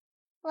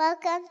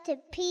Welcome to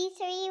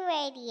P3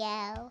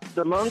 Radio.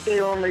 The monkey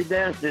only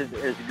dances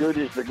as good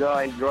as the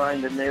guy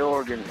grinding the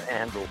organ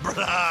handle.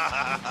 Brother.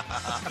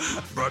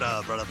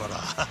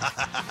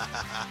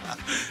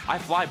 I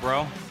fly,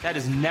 bro. That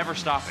is never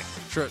stopping.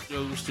 Truck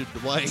goes to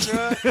Dwayne.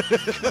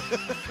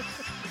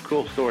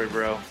 Cool story,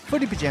 bro.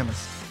 Footy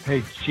pajamas.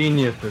 Hey,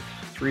 genius, it's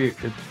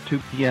 2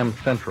 p.m.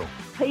 Central.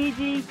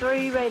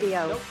 PG3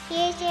 Radio.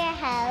 Here's your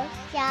host,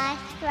 Josh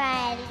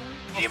Riley,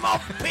 Get him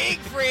off big,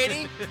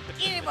 Freddy.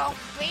 Get him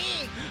off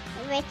big.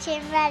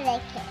 Richard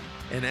Mullican.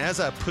 And as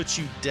I put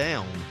you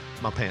down,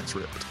 my pants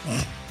ripped.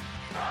 It's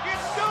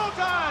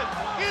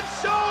showtime.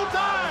 It's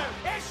showtime.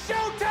 It's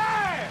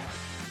showtime.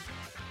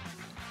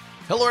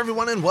 Hello,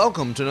 everyone, and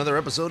welcome to another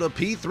episode of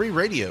P3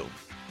 Radio.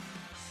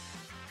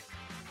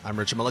 I'm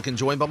Richard Mullican,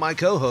 joined by my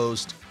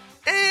co-host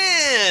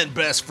and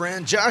best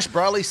friend, Josh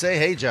Brawley. Say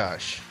hey,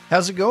 Josh.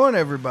 How's it going,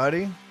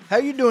 everybody? How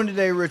you doing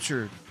today,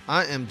 Richard?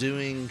 I am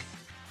doing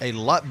a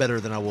lot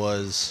better than I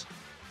was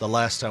the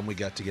last time we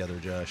got together,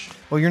 Josh.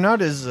 Well, you're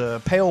not as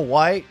pale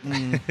white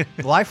and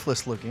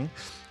lifeless looking.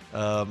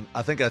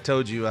 I think I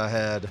told you I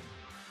had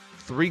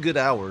 10 good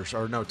hours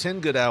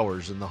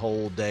in the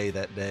whole day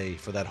that day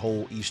for that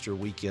whole Easter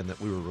weekend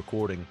that we were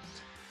recording.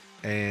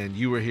 And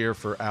you were here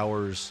for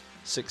hours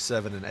 6,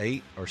 7, and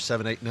 8, or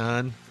 7, 8,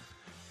 9.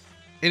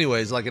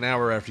 Anyways, like an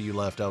hour after you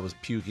left, I was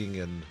puking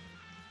and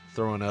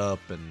throwing up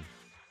and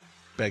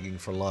begging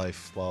for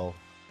life while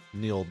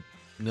knelt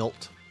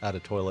at a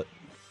toilet.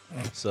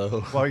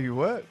 So While you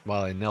what?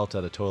 while I knelt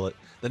at a toilet.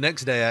 The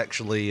next day,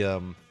 actually,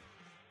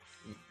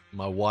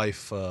 my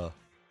wife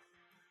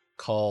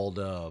called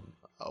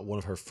one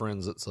of her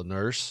friends that's a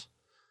nurse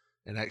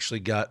and actually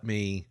got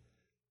me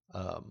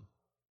a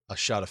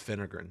shot of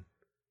Phenergan.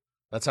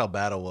 That's how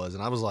bad I was.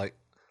 And I was like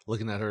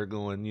looking at her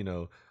going,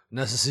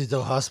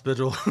 necesito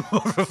hospital,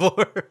 por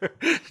favor.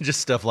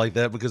 Just stuff like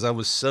that because I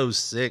was so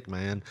sick,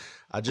 man.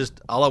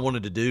 All I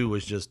wanted to do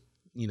was just,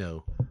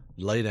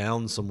 lay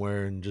down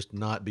somewhere and just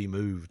not be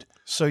moved.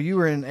 So you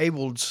were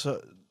enabled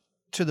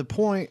to the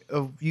point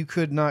of you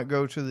could not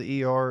go to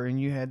the ER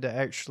and you had to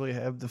actually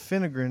have the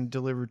Phenergan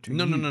delivered to you.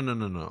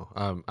 No.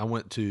 I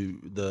went to,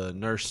 the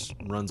nurse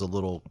runs a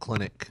little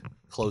clinic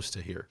close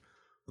to here,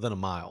 within a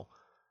mile.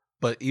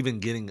 But even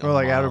getting Or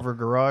like out of her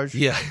garage?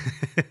 Yeah.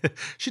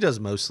 She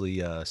does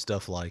mostly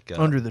stuff like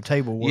Under the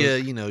table work. Yeah,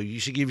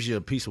 she gives you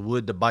a piece of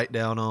wood to bite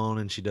down on,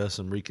 and she does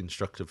some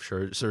reconstructive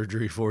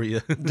surgery for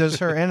you. Does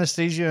her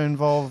anesthesia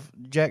involve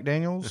Jack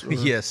Daniels? or-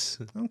 Yes,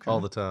 Okay.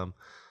 all the time.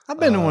 I've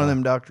been to one of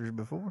them doctors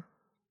before.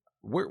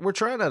 We're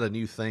trying out a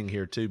new thing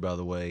here too, by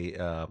the way.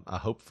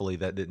 Hopefully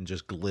that didn't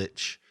just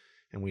glitch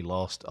and we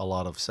lost a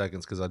lot of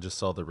seconds because I just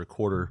saw the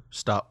recorder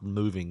stop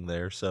moving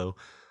there. So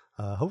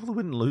hopefully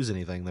we didn't lose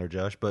anything there,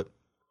 Josh. But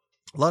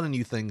a lot of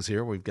new things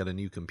here. We've got a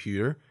new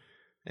computer,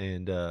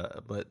 and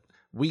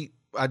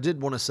I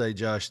did want to say,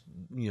 Josh,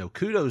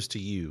 kudos to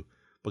you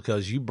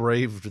because you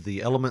braved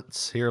the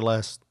elements here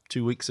last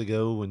 2 weeks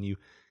ago when you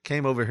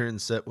came over here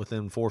and sat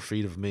within 4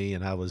 feet of me,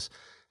 and I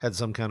had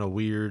some kind of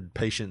weird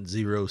patient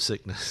zero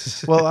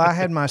sickness. Well, I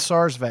had my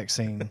SARS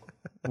vaccine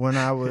when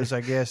I was,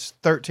 I guess,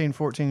 13,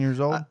 14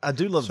 years old. I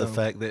do love the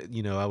fact that,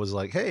 I was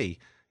like, hey,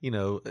 I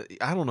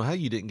don't know how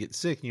you didn't get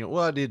sick. Well,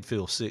 I did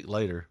feel sick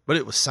later, but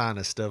it was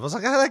sinus stuff. I was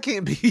like, that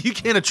can't be, you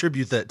can't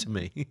attribute that to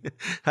me.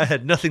 I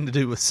had nothing to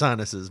do with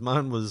sinuses.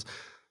 Mine was.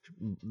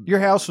 Your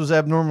house was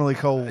abnormally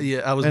cold.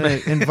 Yeah, I was. And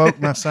it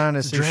invoked my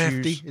sinus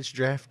drafty. issues. It's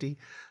drafty.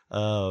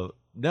 No,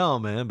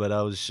 man, but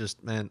I was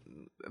just, man,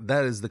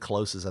 that is the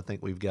closest I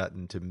think we've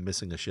gotten to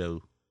missing a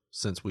show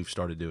since we've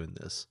started doing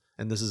this.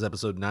 And this is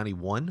episode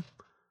 91.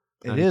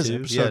 It is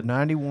episode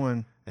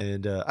 91.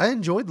 And I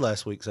enjoyed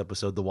last week's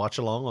episode, the watch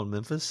along on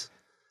Memphis.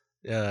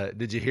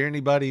 Did you hear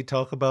anybody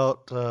talk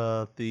about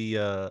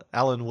the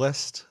Alan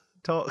West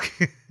talk?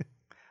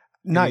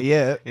 Not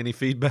yet. Any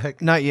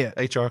feedback? Not yet.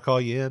 HR call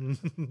you in?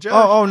 Josh?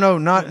 Oh no,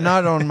 not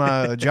on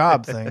my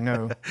job thing.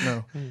 No.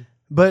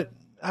 But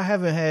I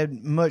haven't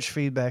had much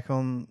feedback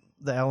on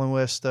the Alan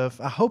West stuff.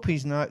 I hope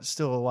he's not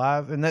still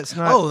alive, and that's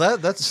not. Oh,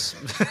 that's.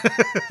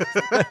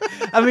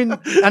 I mean,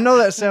 I know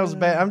that sounds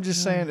bad. I'm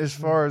just saying, as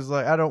far as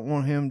like, I don't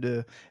want him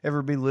to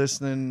ever be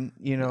listening,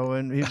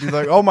 and he'd be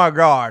like, "Oh my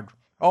God,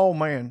 oh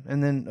man,"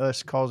 and then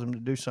us cause him to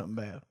do something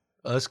bad.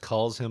 Us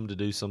cause him to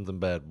do something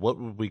bad. What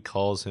would we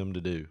cause him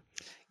to do?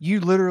 You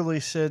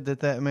literally said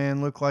that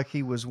man looked like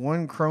he was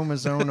one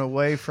chromosome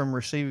away from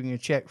receiving a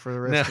check for the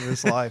rest of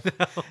his life.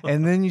 No.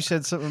 And then you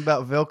said something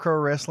about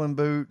Velcro wrestling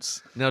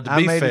boots. Now, to I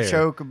be made fair, a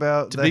joke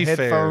about to the be fair-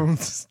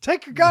 headphones.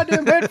 Take your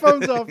goddamn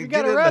headphones off. You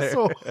got Get to in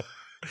wrestle.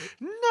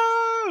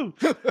 No.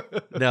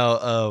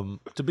 Now,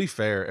 to be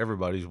fair,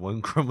 everybody's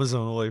one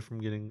chromosome away from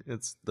getting.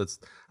 That's.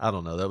 I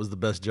don't know. That was the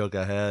best joke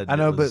I had. I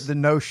know, but the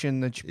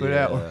notion that you put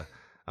out.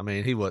 I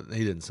mean, he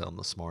didn't sound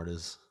the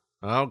smartest.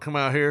 I'll come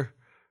out here.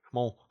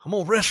 I'm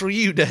gonna wrestle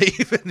you,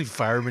 Dave. And the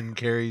fireman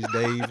carries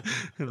Dave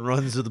and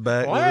runs to the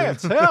back.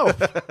 Lance,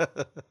 help.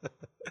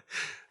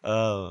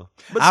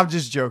 I'm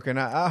just joking.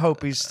 I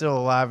hope he's still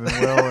alive and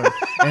well,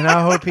 and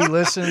I hope he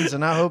listens,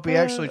 and I hope he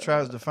actually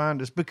tries to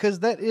find us, because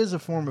that is a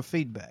form of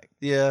feedback.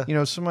 Yeah. You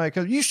know, somebody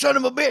comes, "You son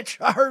of a bitch!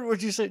 I heard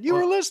what you said. You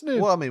were listening."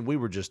 Well, I mean, we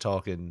were just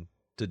talking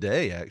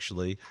today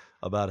actually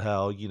about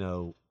how, you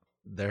know,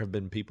 there have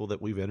been people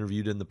that we've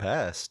interviewed in the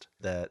past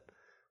that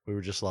we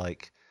were just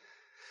like,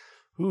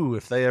 ooh,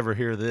 if they ever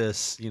hear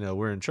this, you know,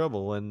 we're in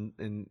trouble. And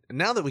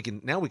now we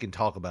can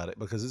talk about it,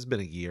 because it's been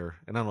a year,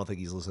 and I don't think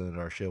he's listening to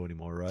our show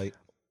anymore, right?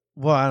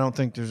 Well, I don't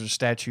think there's a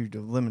statute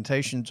of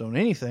limitations on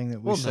anything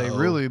that we say, no.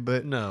 really,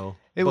 but No.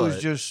 it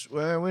was just,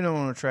 well, we don't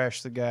want to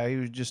trash the guy. He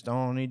was just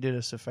on. He did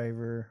us a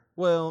favor.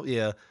 Well,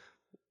 yeah.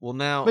 Well,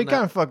 now... But he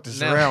kind of fucked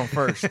us around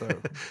first,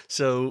 though.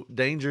 So,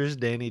 Dangerous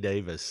Danny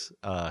Davis,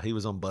 he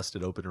was on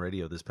Busted Open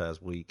Radio this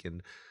past week,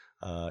 and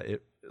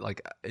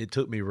it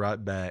took me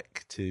right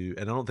back to...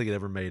 And I don't think it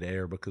ever made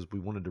air, because we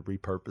wanted to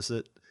repurpose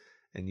it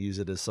and use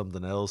it as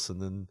something else,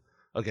 and then...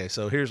 Okay,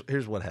 so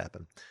here's what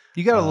happened.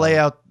 You got to lay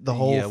out the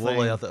whole thing. Yeah, we'll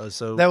lay out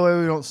so that way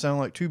we don't sound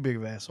like too big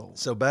of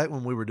assholes. So back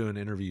when we were doing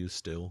interviews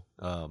still,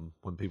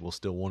 when people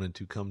still wanted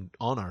to come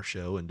on our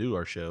show and do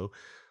our show,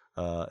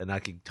 and I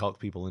could talk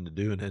people into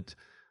doing it,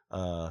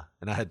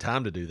 and I had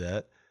time to do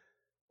that,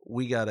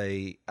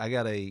 I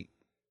got a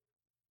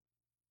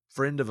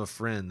friend of a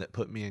friend that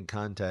put me in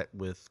contact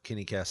with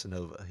Kenny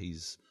Casanova.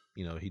 He's,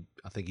 you know,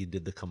 I think he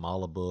did the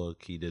Kamala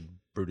book, he did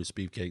Brutus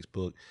Beefcake's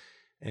book,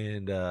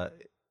 and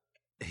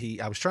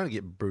I was trying to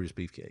get Brutus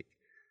Beefcake,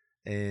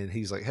 and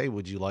he's like, "Hey,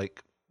 would you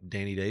like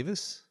Danny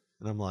Davis?"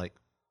 And I'm like,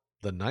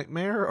 "The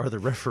Nightmare or the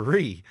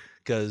Referee?"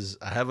 Because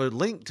I have a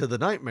link to the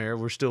Nightmare.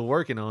 We're still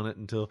working on it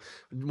until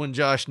when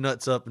Josh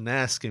nuts up and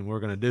asks him, we're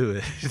going to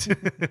do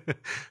it.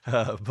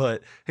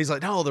 But he's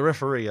like, "No, the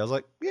Referee." I was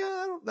like,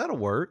 "Yeah, that'll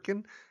work."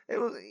 And it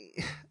was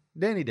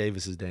Danny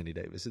Davis is Danny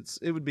Davis.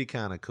 It would be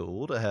kind of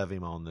cool to have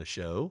him on the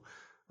show.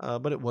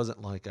 But it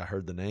wasn't like I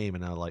heard the name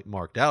and I like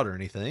marked out or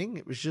anything.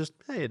 It was just,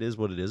 hey, it is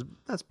what it is.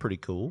 That's pretty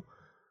cool.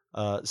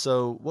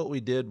 So what we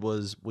did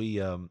was we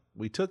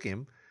took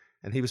him,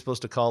 and he was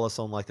supposed to call us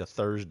on like a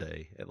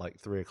Thursday at like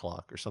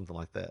 3:00 or something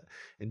like that.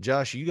 And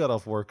Josh, you got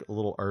off work a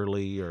little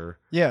early, or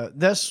yeah,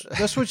 that's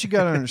what you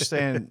got to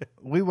understand.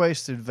 We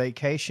wasted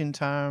vacation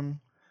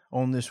time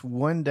on this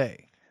one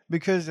day,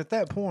 because at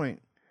that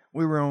point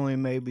we were only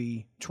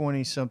maybe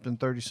 20-something,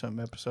 30-something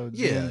episodes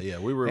in. Yeah,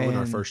 we were in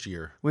our first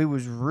year. We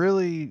was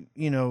really,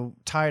 you know,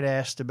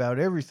 tight-assed about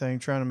everything,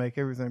 trying to make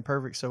everything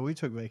perfect, so we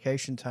took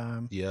vacation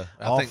time. Yeah,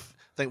 I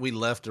think we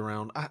left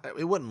around,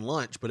 it wasn't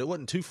lunch, but it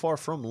wasn't too far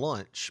from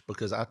lunch,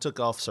 because I took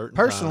off certain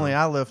Personally,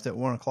 time. I left at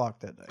 1:00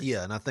 that day.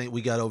 Yeah, and I think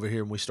we got over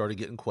here and we started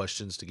getting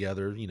questions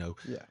together, you know.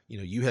 Yeah. You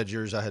know, you had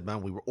yours, I had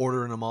mine. We were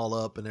ordering them all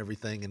up and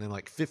everything, and then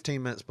like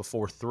 15 minutes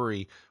before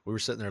 3, we were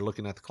sitting there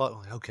looking at the clock,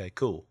 like, okay,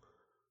 cool.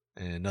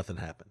 And nothing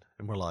happened.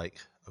 And we're like,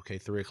 okay,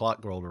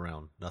 3:00 rolled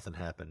around. Nothing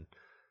happened.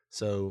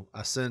 So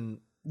I send...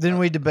 Then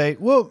we debate,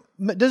 well,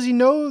 does he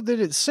know that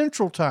it's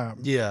Central Time?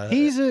 Yeah.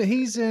 He's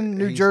in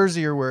New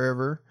Jersey or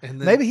wherever. And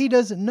then, maybe he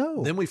doesn't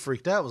know. Then we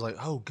freaked out. It was like,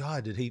 oh,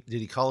 God, did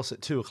he call us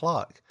at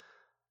 2:00?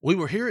 We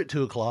were here at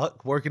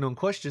 2:00 working on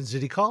questions.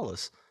 Did he call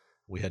us?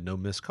 We had no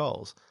missed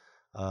calls.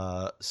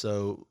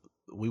 So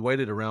we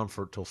waited around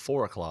till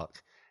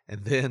 4:00.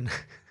 And then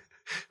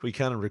we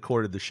kind of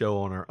recorded the show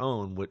on our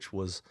own, which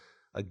was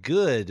a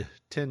good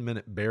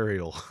 10-minute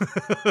burial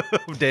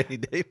of Danny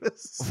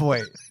Davis.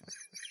 Wait.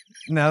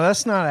 Now,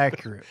 that's not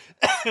accurate.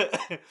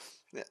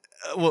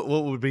 What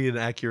would be an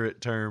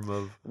accurate term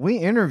of... We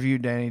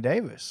interviewed Danny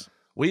Davis.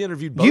 We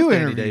interviewed both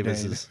Danny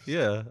Davises.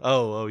 Yeah.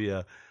 Oh,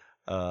 yeah.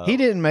 He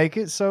didn't make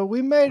it, so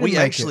we made him We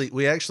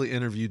actually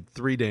interviewed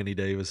 3 Danny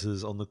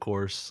Davises on the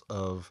course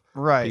of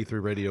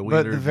P3 Radio. We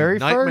interviewed the very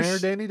Nightmare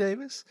first... Danny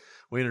Davis.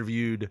 We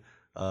interviewed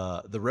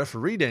the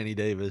Referee Danny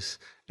Davis,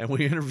 and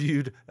we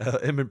interviewed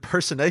an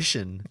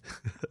impersonation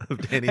of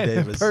Danny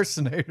Davis.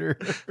 Impersonator.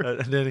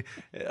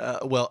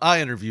 Well,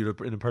 I interviewed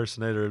an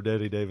impersonator of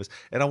Danny Davis,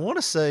 and I want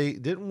to say,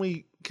 didn't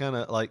we kind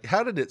of like?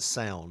 How did it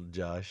sound,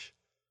 Josh?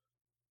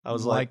 I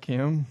was like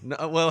him.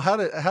 No, well, how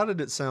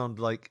did it sound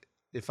like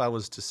if I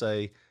was to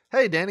say,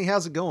 "Hey, Danny,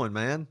 how's it going,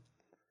 man?"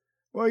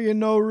 Well, you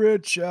know,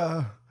 Rich.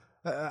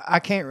 I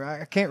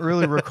can't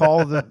really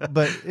recall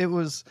but it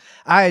was,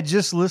 I had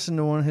just listened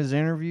to one of his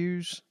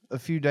interviews a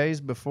few days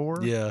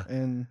before. Yeah.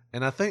 And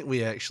I think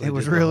we actually it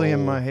was really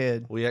in my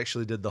head. We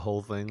actually did the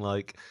whole thing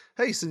like,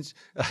 hey, since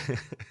I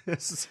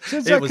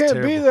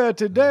can't be there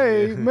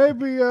today,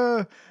 maybe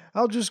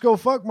I'll just go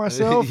fuck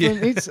myself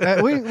and eat.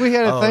 We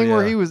had a thing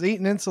where he was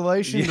eating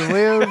insulation to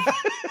live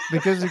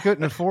because he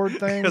couldn't afford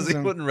things. Because he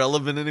wasn't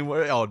relevant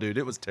anywhere. Oh, dude,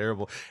 it was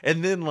terrible.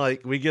 And then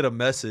like we get a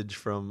message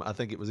from, I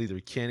think it was either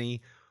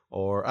Kenny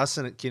or I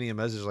sent Kenny a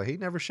message like he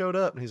never showed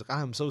up, and he's like,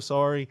 I'm so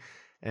sorry.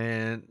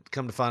 And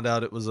come to find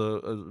out it was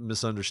a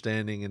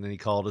misunderstanding, and then he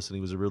called us and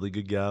he was a really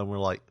good guy, and we're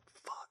like,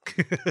 fuck.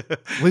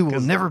 We will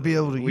never be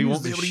able to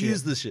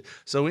use this shit.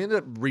 So we ended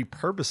up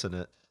repurposing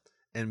it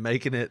and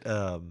making it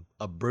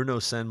a Bruno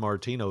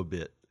Sammartino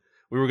bit.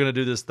 We were going to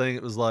do this thing.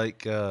 It was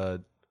like,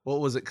 what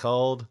was it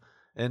called?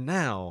 And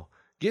now,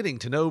 getting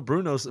to know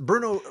Bruno.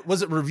 Bruno,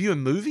 was it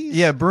reviewing movies?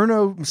 Yeah,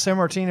 Bruno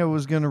Sammartino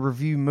was going to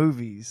review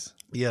movies,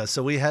 Yeah,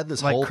 so we had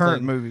this like whole current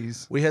thing.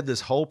 movies. We had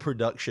this whole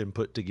production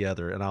put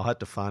together, and I'll have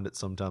to find it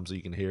sometime so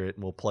you can hear it,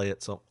 and we'll play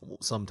it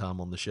sometime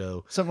on the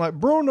show. Something like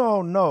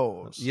Bruno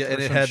knows. Yeah, or and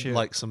it some had shit.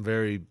 like some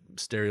very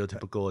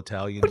stereotypical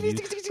Italian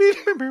music.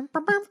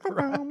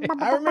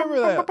 I remember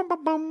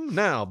that.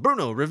 Now,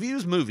 Bruno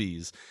reviews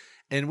movies,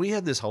 and we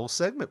had this whole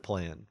segment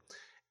planned.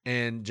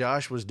 And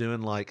Josh was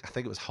doing like, I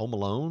think it was Home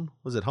Alone.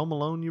 Was it Home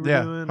Alone you were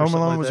Yeah, doing? or Home something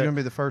Alone like was that? going to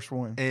be the first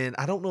one. And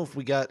I don't know if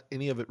we got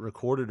any of it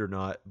recorded or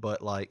not,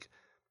 but like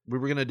we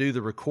were going to do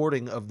the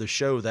recording of the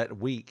show that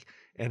week.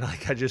 And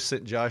like I just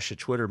sent Josh a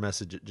Twitter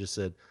message that just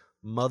said,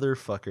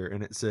 motherfucker.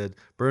 And it said,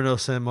 Bruno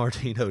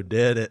Sammartino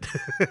did it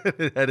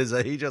at his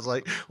age. I was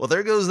like, well,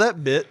 there goes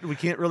that bit. We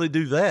can't really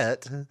do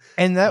that.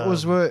 And that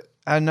was what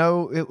I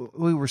know.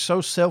 We were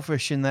so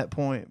selfish in that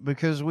point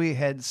because we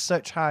had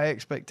such high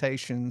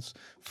expectations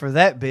for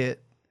that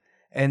bit.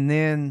 And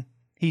then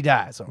he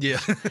dies on us.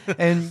 Yeah.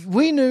 And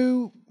we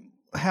knew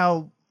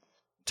how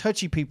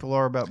touchy people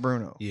are about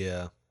Bruno.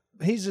 Yeah.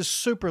 He's a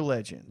super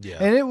legend. Yeah.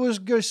 And it was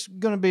just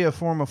going to be a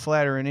form of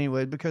flattery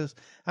anyway because,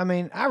 I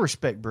mean, I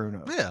respect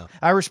Bruno. Yeah.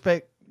 I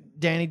respect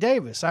Danny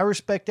Davis. I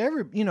respect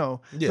Yeah.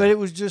 but it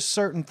was just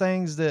certain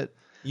things that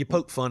You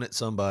poke fun at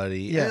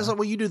somebody. Yeah. Yeah. It's like,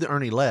 well, you do the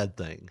Ernie Ladd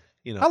thing.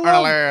 You know, I love-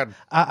 Ernie Ladd.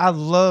 I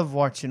love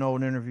watching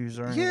old interviews.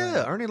 Of Ernie Yeah.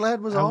 Ladd. Ernie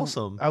Ladd was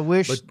awesome. I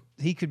wish But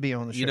he could be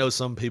on the show. you know,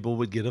 some people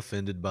would get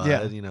offended by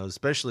Yeah. it, you know,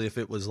 especially if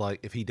it was like,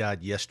 if he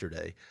died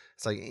yesterday.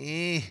 It's like,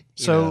 you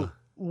so know.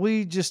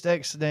 we just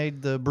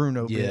ex-nayed the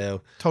Bruno bit. Yeah.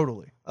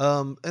 Totally.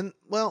 And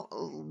well,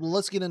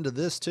 let's get into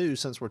this too,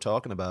 since we're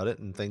talking about it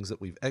and things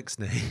that we've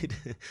ex-nayed.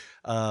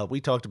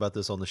 We talked about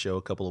this on the show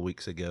a couple of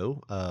weeks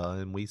ago,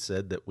 and we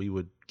said that we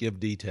would give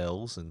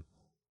details, and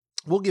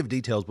we'll give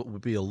details, but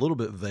we'd be a little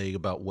bit vague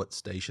about what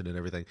station and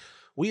everything.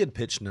 We had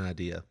pitched an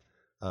idea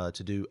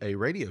to do a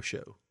radio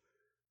show,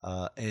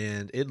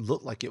 and it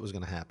looked like it was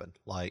going to happen.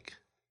 Like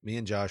me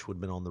and Josh would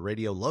have been on the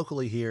radio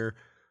locally here,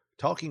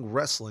 talking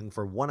wrestling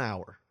for 1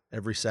 hour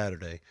every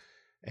Saturday.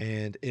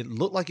 And it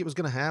looked like it was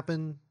going to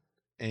happen,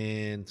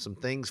 and some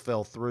things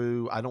fell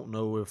through. I don't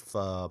know if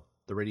the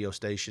radio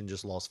station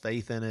just lost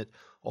faith in it,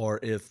 or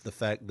if the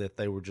fact that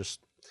they were just...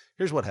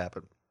 Here's what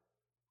happened.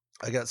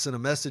 I got sent a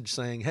message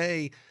saying,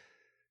 hey,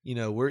 you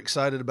know, we're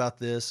excited about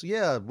this.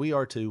 Yeah, we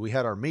are too. We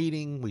had our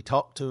meeting. We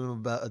talked to him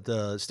about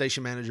the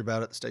station manager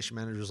about it. The station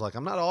manager was like,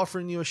 I'm not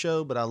offering you a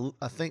show, but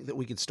I think that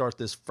we could start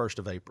this 1st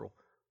of April.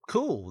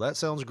 Cool. That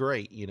sounds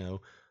great. You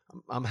know,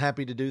 I'm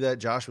happy to do that.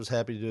 Josh was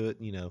happy to do it,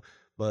 you know.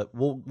 But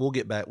we'll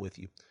get back with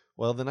you.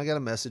 Well, then I got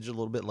a message a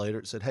little bit later.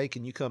 It said, hey,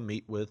 can you come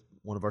meet with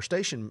one of our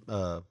station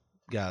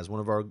guys, one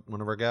of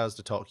our guys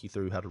to talk you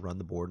through how to run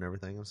the board and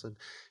everything? I said,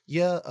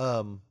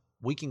 yeah,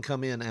 we can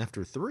come in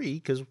after 3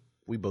 because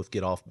we both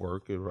get off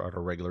work at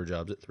our regular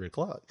jobs at 3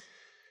 o'clock.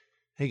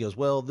 He goes,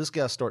 well, this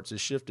guy starts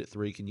his shift at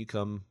 3. Can you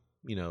come,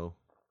 you know,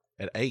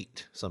 at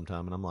 8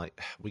 sometime? And I'm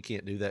like, we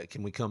can't do that.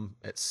 Can we come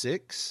at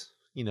 6?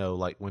 You know,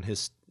 like when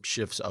his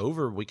shift's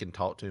over, we can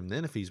talk to him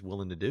then if he's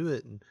willing to do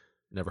it. And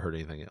never heard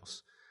anything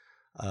else.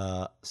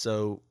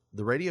 So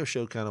the radio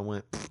show kind of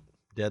went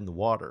dead in the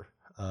water.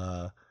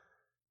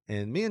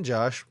 And me and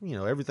Josh, you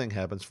know, everything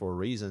happens for a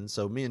reason.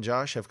 So me and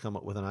Josh have come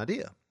up with an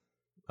idea.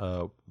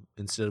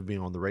 Instead of being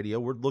on the radio,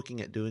 we're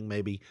looking at doing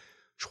maybe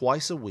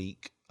twice a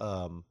week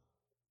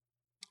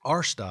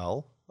our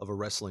style of a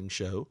wrestling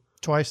show.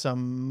 Twice a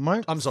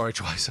month? I'm sorry,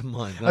 twice a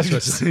month. I was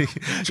Not gonna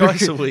twice,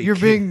 twice a week. You're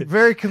being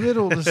very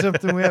committal to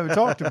something we haven't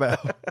talked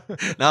about.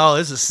 No,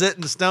 this is set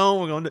in stone.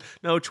 We're going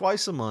to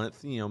twice a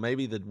month. You know,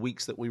 maybe the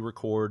weeks that we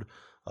record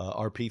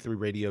our P3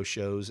 radio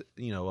shows.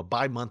 You know, a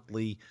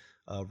bi-monthly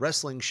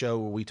wrestling show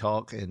where we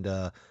talk. And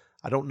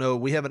I don't know.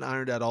 We haven't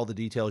ironed out all the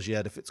details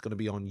yet. If it's going to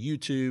be on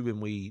YouTube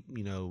and we,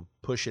 you know,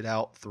 push it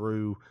out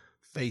through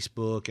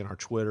Facebook and our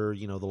Twitter,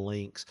 you know, the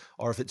links,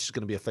 or if it's just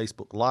going to be a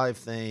Facebook Live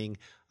thing.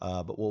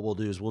 But what we'll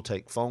do is we'll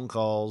take phone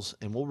calls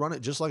and we'll run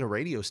it just like a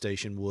radio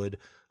station would.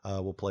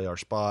 We'll play our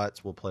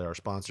spots. We'll play our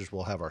sponsors.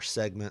 We'll have our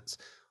segments.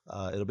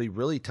 It'll be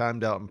really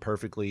timed out and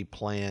perfectly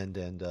planned.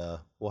 And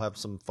we'll have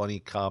some funny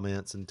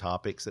comments and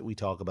topics that we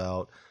talk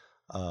about.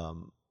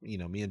 You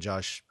know, me and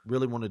Josh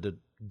really wanted to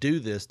do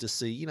this to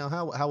see, you know,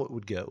 how it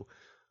would go.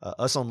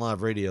 Us on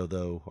live radio,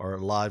 though, or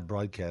live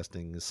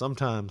broadcasting is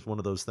sometimes one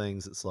of those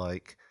things. It's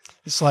like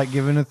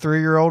giving a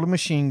 3-year-old a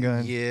machine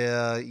gun.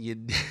 Yeah,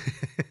 you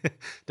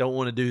don't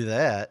want to do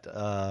that.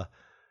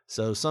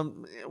 So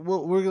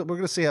we're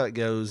going to see how it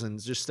goes, and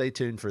just stay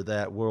tuned for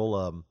that.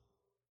 We'll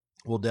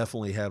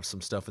definitely have some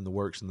stuff in the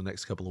works in the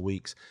next couple of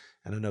weeks,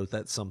 and I know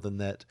that's something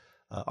that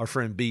our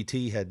friend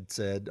BT had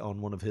said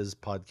on one of his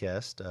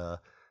podcasts.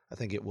 I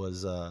think it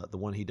was the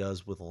one he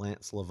does with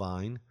Lance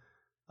Levine.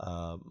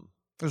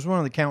 It was one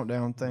of the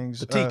countdown things.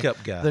 The teacup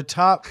guy. The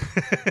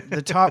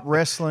top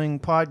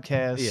wrestling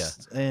podcast.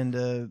 Yeah.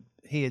 And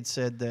he had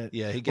said that.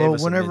 Yeah, he gave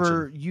us a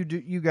whenever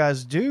mention. you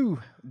guys do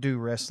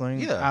wrestling,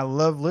 Yeah. I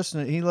love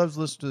listening. He loves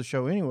listening to the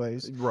show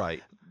anyways.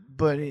 Right.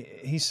 But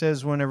he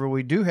says whenever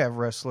we do have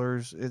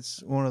wrestlers,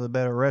 it's one of the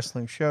better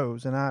wrestling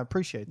shows, and I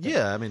appreciate that.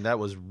 Yeah, I mean, that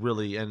was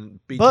really, and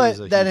BJ is a But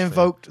huge that fan.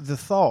 invoked the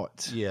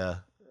thought. Yeah.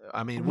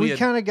 I mean, We had-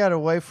 kind of got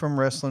away from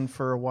wrestling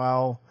for a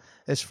while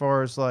as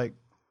far as like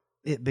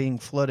it being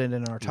flooded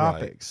in our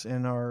topics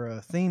and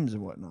our themes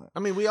and whatnot. I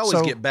mean, we always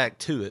So- get back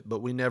to it, but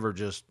we never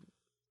just.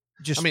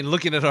 I mean,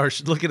 looking at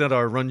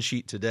our run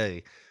sheet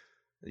today,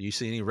 you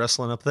see any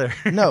wrestling up there?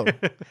 No.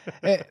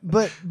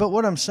 But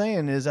what I'm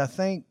saying is, I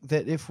think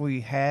that if we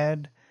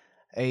had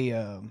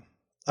a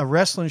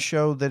wrestling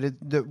show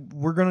that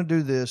we're going to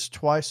do this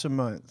twice a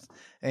month,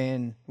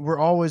 and we're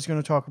always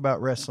going to talk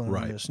about wrestling on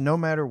Right. this, no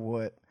matter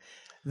what.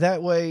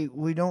 That way,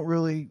 we don't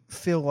really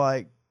feel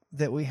like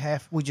that we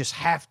just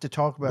have to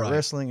talk about Right.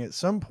 wrestling at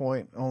some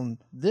point on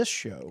this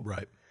show,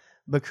 Right.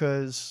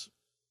 because,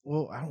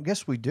 well, I don't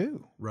guess we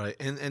do. Right.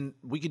 And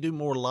we could do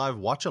more live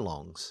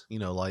watch-alongs,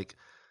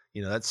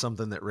 that's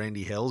something that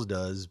Randy Hells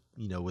does,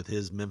 with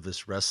his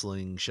Memphis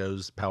wrestling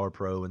shows, Power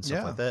Pro and stuff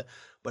Yeah. like that.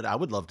 But I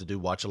would love to do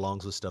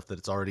watch-alongs with stuff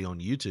that's already on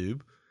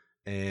YouTube.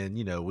 And,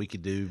 we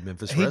could do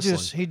Memphis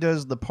wrestling. He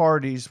does the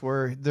parties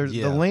where there's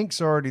Yeah. the link's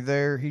already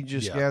there. He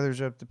just Yeah.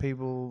 gathers up the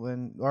people,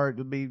 and all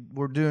right,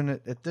 we're doing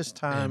it at this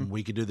time. And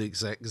we could do the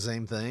exact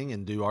same thing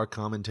and do our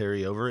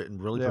commentary over it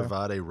and really Yeah.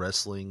 provide a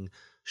wrestling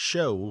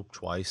show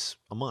twice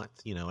a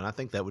month, and I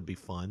think that would be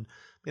fun,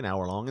 be an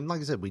hour long. And like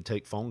I said, we'd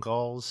take phone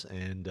calls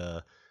and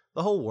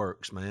the whole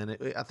works, man.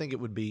 I think it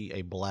would be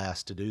a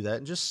blast to do that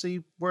and just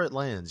see where it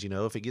lands.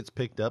 If it gets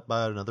picked up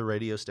by another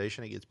radio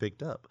station, it gets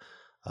picked up.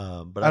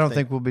 But I don't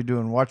think we'll be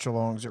doing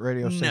watch-alongs at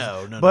radio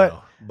stations. No.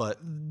 But But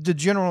the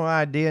general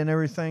idea and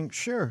everything,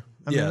 sure.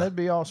 I mean, Yeah. that'd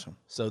be awesome.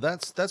 so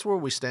that's where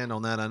we stand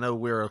on that. I know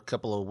we're a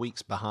couple of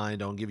weeks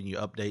behind on giving you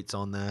updates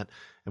on that,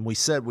 and we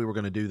said we were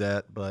going to do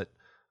that, but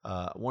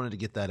wanted to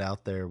get that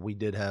out there. We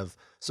did have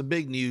some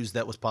big news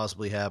that was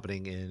possibly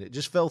happening, and it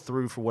just fell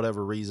through for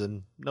whatever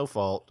reason. No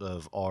fault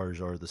of ours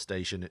or the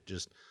station. It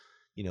just,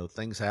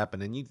 things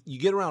happen. And you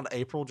get around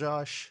April,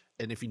 Josh,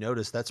 and if you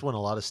notice, that's when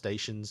a lot of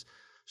stations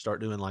start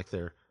doing like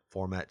their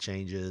format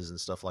changes and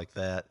stuff like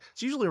that.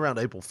 It's usually around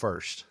April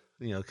 1st,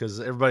 because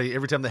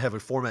every time they have a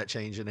format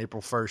change in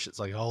April 1st, it's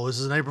like, oh, this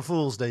is an April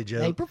Fool's Day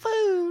joke. April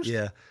Fools.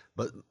 Yeah.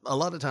 But a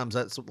lot of times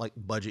that's like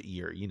budget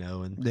year,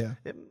 and Yeah.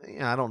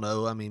 I don't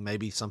know. I mean,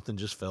 maybe something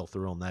just fell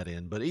through on that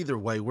end, but either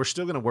way, we're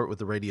still going to work with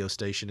the radio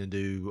station and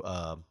do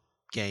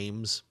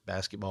games,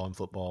 basketball and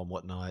football and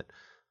whatnot,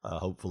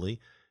 hopefully.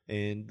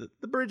 And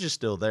the bridge is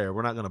still there.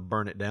 We're not going to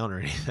burn it down or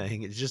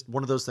anything. It's just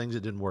one of those things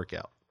that didn't work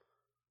out.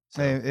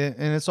 So,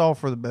 And it's all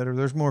for the better.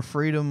 There's more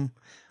freedom.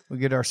 We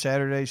get our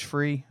Saturdays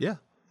free yeah.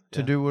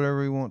 to do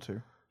whatever we want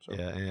to. So.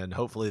 Yeah, and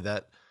hopefully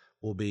that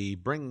will be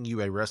bringing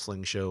you a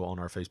wrestling show on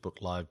our Facebook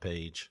Live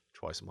page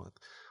twice a month.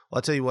 Well,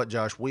 I'll tell you what,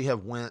 Josh, we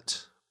have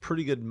went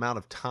pretty good amount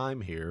of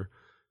time here.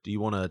 Do you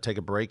want to take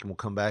a break and we'll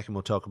come back and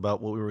we'll talk about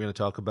what we were going to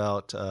talk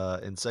about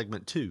in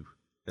segment 2,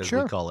 as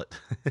Sure. we call it.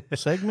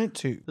 Segment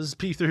 2. This is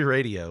P3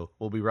 Radio.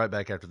 We'll be right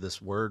back after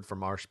this word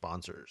from our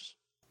sponsors.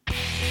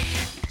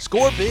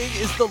 Score Big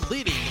is the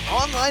leading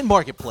online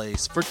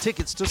marketplace for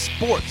tickets to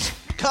sports,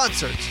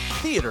 concerts,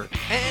 theater,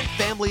 and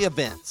family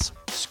events.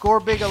 Score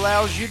Big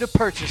allows you to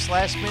purchase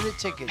last-minute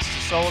tickets to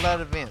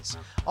sold-out events.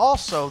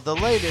 Also, the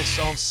latest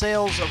on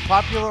sales of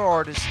popular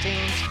artists,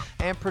 teams,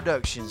 and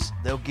productions.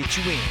 They'll get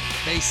you in.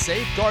 They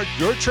safeguard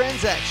your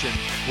transaction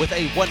with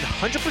a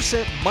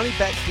 100%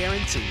 money-back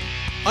guarantee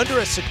under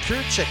a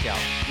secure checkout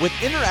with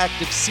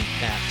interactive seat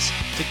maps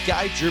to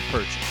guide your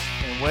purchase.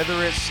 And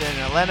whether it's an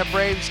Atlanta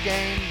Braves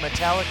game,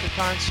 Metallica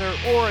concert,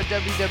 or a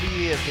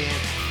WWE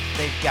event,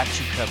 they've got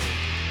you covered.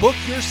 Book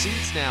your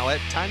seats now at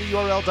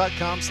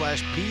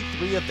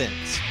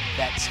tinyurl.com/P3events.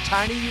 That's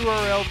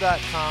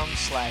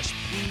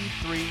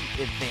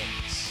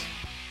tinyurl.com/P3events.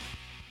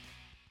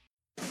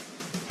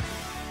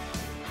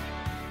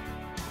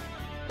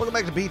 Welcome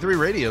back to P3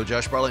 Radio.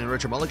 Josh Barley and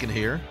Richard Mulligan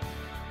here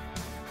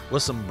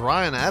with some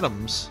Bryan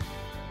Adams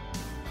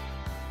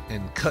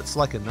and Cuts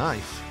Like a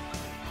Knife.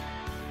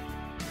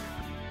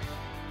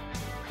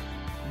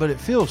 But it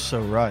feels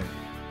so right.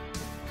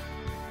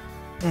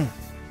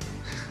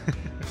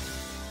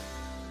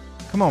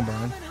 Come on,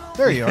 Brian.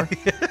 There you are.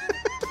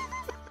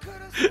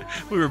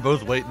 We were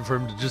both waiting for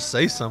him to just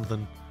say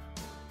something.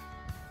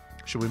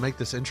 Should we make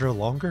this intro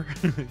longer?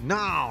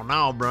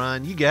 No,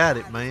 Brian. You got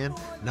it, man.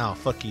 No,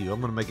 fuck you. I'm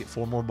going to make it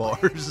 4 more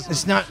bars.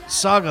 It's not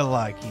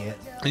saga-like yet.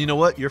 And you know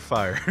what? You're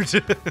fired.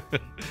 I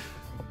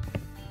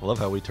love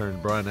how we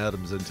turned Bryan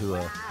Adams into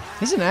a...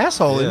 He's an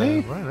asshole, isn't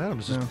he? Bryan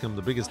Adams has Yeah. become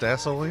the biggest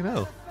asshole we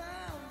know.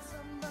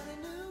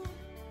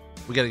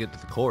 We got to get to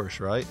the chorus,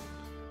 right?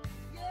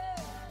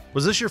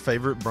 Was this your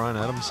favorite Bryan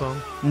Adams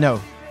song? No.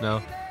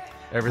 No?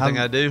 Everything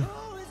I Do?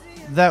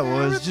 That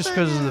was just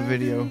because of the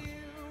video.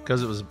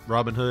 Because it was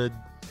Robin Hood?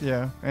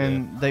 Yeah,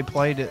 and they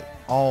played it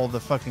all the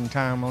fucking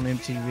time on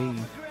MTV.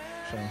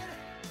 So,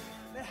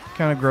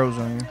 kind of grows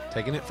on you.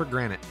 Taking it for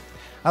granted.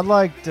 I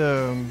liked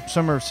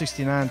Summer of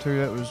 '69 too.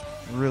 That was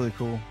really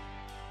cool.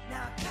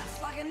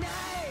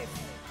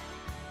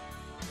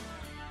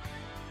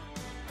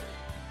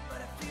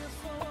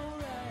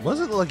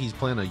 Wasn't it like he's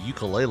playing a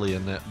ukulele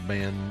in that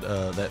band,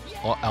 that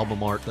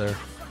album art there?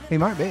 He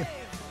might be.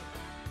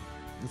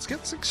 It's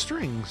got 6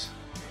 strings.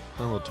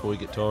 A little toy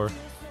guitar.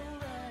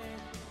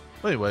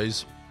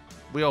 Anyways,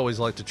 we always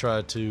like to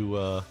try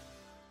to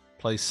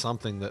play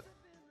something that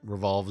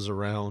revolves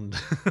around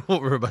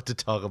what we're about to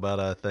talk about,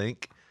 I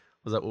think.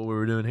 Was that what we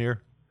were doing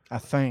here? I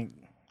think.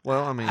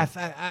 Well, I mean... I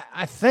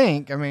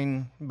think,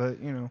 but,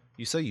 you know.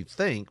 You say you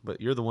think, but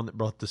you're the one that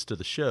brought this to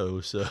the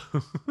show, so...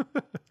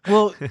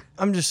 Well,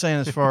 I'm just saying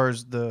as far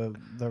as the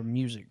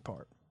music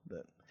part.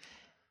 But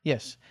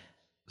yes.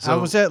 So, I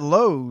was at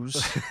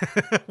Lowe's.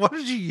 Why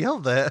did you yell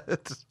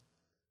that?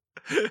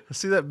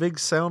 See that big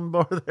sound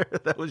bar there?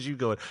 That was you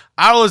going,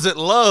 I was at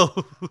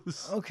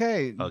Lowe's.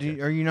 Okay.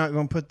 Are you not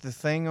going to put the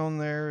thing on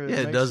there? Yeah,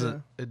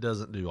 it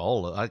doesn't do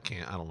all of it. I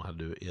don't know how to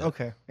do it yet.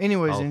 Okay.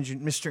 Anyways,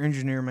 Mr.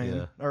 Engineer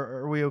Man, Yeah.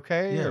 are we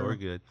okay? Yeah, we're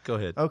good. Go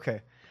ahead.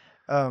 Okay.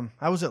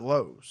 I was at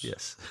Lowe's.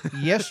 Yes.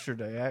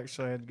 Yesterday,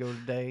 actually, I had to go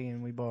today,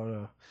 and we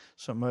bought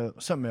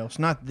something else.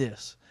 Not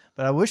this,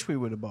 but I wish we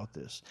would have bought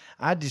this.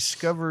 I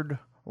discovered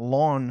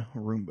lawn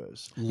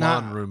Roombas.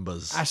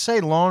 Roombas. I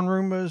say lawn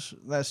Roombas.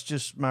 That's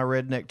just my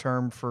redneck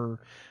term for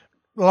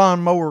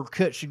lawnmower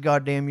cuts your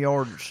goddamn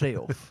yard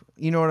itself.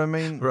 You know what I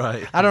mean?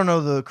 Right. I don't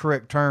know the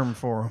correct term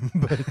for them,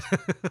 but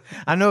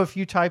I know if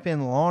you type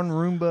in lawn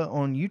Roomba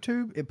on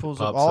YouTube, it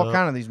pulls up all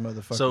kind of these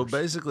motherfuckers. So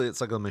basically,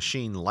 it's like a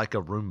machine, like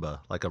a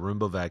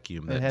Roomba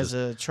vacuum. It has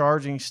a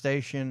charging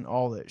station,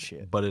 all that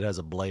shit. But it has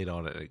a blade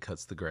on it, and it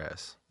cuts the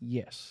grass.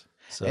 Yes.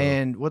 So,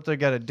 and what they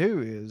got to do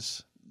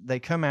is they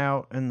come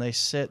out and they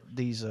set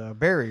these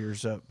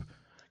barriers up,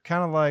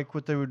 kind of like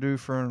what they would do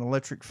for an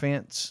electric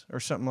fence or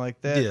something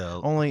like that. Yeah.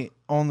 Only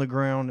on the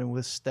ground and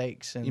with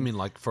stakes. And you mean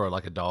like for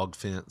like a dog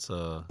fence?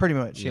 Pretty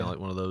much, you know, like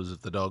one of those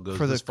if the dog goes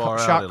for this the far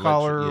shock out,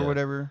 collar or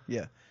whatever.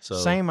 Yeah. So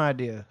same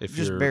idea. If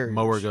just your barriers.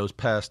 mower goes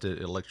past it,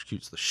 it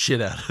electrocutes the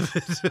shit out of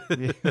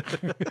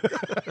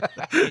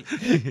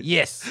it.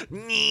 Yes.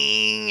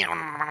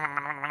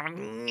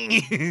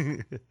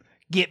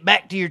 Get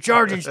back to your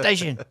charging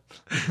station.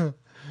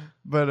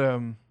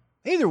 But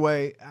either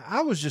way,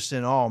 I was just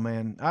in awe,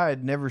 man. I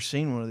had never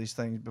seen one of these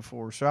things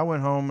before. So I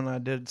went home and I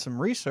did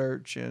some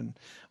research and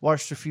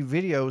watched a few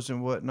videos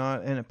and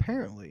whatnot. And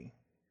apparently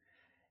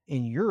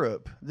in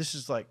Europe, this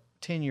is like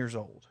 10 years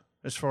old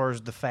as far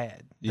as the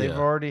fad. They've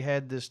already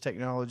had this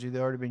technology.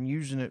 They've already been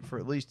using it for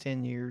at least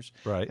 10 years.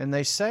 Right. And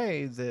they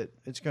say that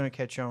it's going to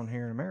catch on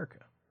here in America.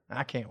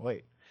 I can't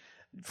wait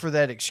for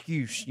that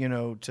excuse, you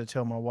know, to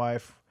tell my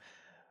wife,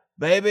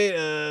 baby,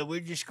 we're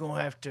just going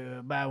to have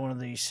to buy one of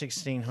these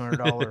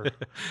 $1,600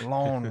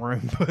 lawn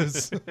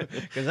Roombas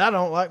because I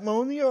don't like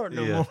mowing the yard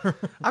no more.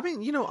 I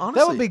mean, you know, honestly.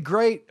 That would be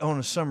great on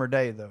a summer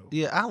day, though.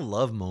 Yeah, I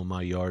love mowing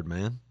my yard,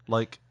 man.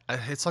 Like,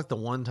 it's like the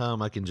one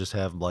time I can just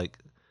have, like,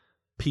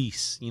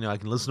 peace. You know, I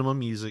can listen to my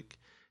music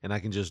and I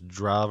can just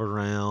drive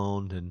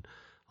around and,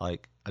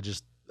 like, I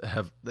just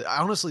have,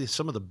 honestly,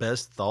 some of the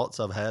best thoughts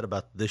I've had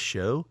about this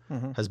show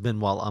has been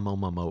while I'm on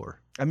my mower.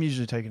 I'm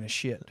usually taking a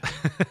shit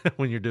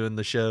when you're doing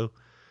the show,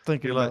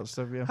 thinking about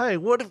stuff. Yeah. Hey,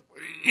 what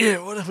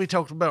if we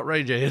talked about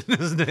Ray J in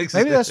this next?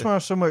 Maybe that's why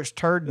so much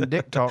turd and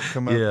dick talk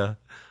come up. Yeah,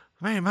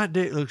 man, my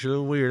dick looks a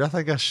little weird. I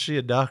think I should see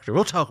a doctor.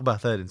 We'll talk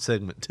about that in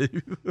segment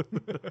 2.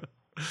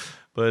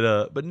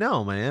 But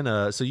no,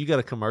 man. So you got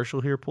a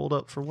commercial here pulled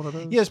up for one of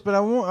those? Yes, but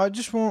I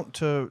just want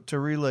to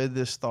relay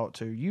this thought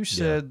to you. You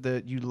said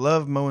that you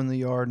love mowing the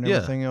yard and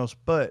everything else,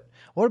 but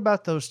what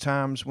about those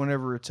times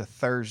whenever it's a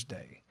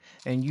Thursday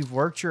and you've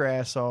worked your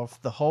ass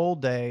off the whole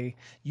day?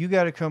 You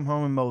got to come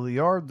home and mow the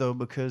yard though,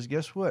 because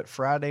guess what?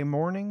 Friday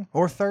morning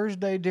or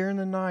Thursday during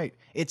the night,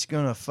 it's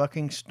gonna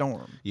fucking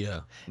storm.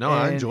 Yeah, no,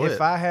 I enjoy it.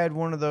 If I had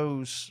one of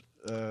those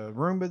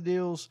Roomba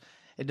deals,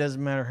 it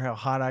doesn't matter how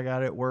hot I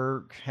got at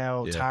work,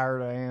 how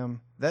tired I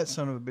am. That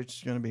son of a bitch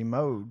is going to be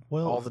mowed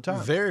all the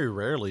time. Very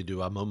rarely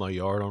do I mow my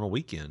yard on a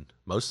weekend.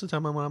 Most of the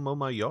time when I mow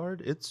my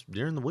yard, it's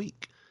during the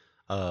week.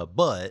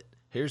 But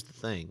here's the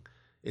thing.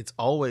 It's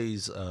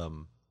always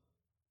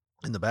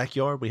in the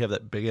backyard. We have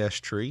that big-ass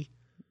tree,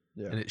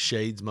 and it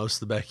shades most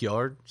of the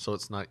backyard. So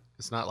it's not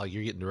like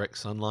you're getting direct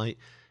sunlight.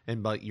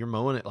 And like you're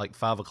mowing at like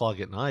 5 o'clock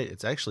at night.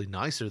 It's actually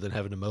nicer than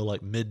having to mow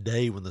like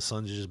midday when the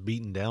sun's just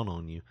beating down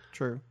on you.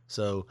 True.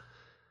 So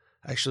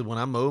actually, when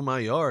I mow my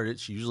yard,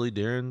 it's usually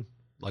during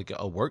like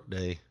a work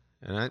day,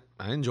 and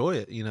I enjoy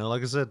it. You know,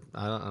 like I said,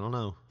 I don't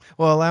know.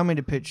 Well, allow me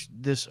to pitch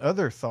this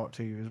other thought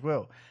to you as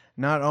well.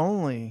 Not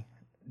only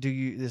do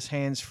you this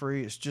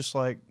hands-free, it's just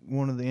like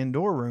one of the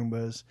indoor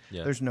Roombas.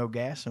 Yeah. There's no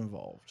gas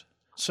involved.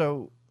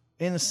 So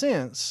in a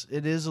sense,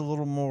 it is a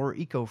little more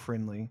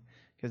eco-friendly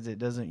because it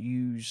doesn't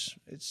use,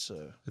 it's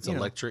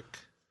electric.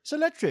 It's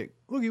electric.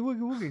 Woogie,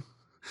 woogie, woogie.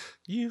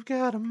 You've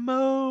got to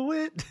mow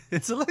it.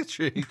 It's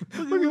electric.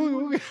 Woogie,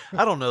 woogie, woogie.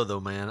 I don't know, though,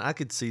 man. I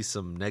could see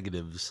some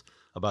negatives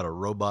about a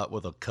robot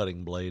with a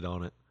cutting blade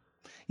on it.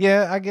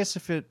 Yeah, I guess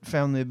if it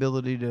found the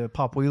ability to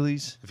pop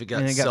wheelies, if it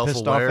got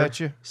pissed off at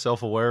you.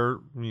 Self-aware,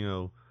 you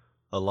know,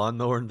 a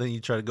lawnmower, and then you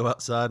try to go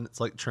outside and it's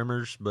like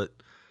trimmers, but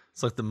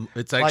It's like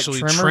it's Like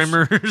actually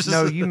Tremors.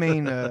 No, you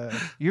mean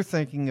you're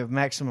thinking of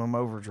Maximum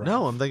Overdrive.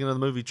 No, I'm thinking of the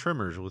movie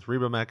Tremors with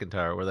Reba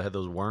McEntire, where they had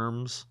those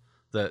worms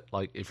that,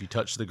 like, if you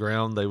touch the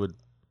ground, they would.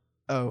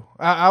 Oh,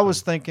 I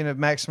was thinking of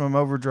Maximum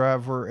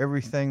Overdrive, where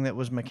everything that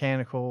was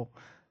mechanical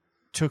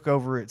took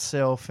over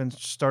itself and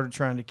started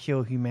trying to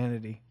kill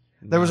humanity.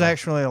 There was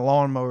actually a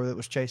lawnmower that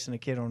was chasing a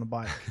kid on a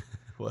bike.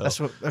 Well,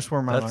 that's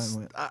where my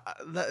mind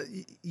went.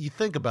 You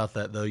think about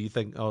that though. You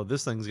think, oh,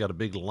 this thing's got a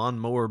big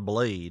lawnmower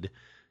blade.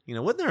 You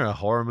know, wasn't there a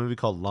horror movie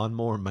called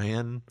Lawnmower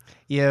Man?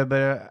 Yeah,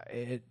 but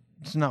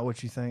it's not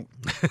what you think.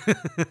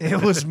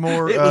 It was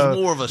more. It was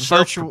more of a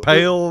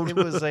self-propelled. It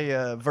was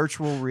a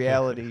virtual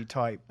reality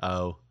type.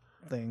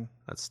 Thing.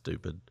 That's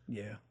stupid.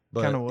 Yeah.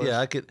 But Kind of was.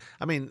 yeah,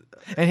 I mean,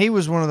 and he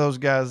was one of those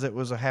guys that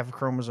was a half a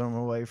chromosome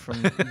away from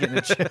getting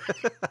a check.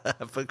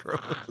 Half a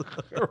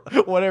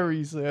chromosome. Whatever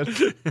you said.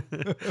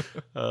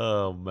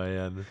 Oh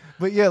man.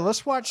 But yeah,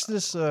 let's watch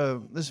this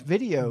this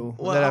video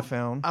that I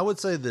found. I would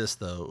say this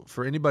though,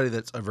 for anybody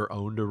that's ever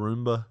owned a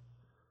Roomba,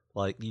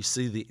 like you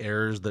see the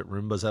errors that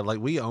Roombas have. Like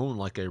we own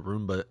like a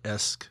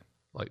Roomba-esque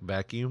like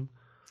vacuum.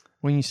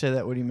 When you say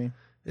that, what do you mean?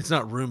 It's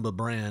not Roomba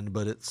brand,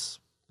 but it's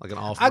like an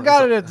off. I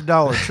got it at the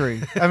Dollar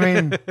Tree. I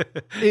mean,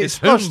 it's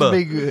supposed to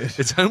be good.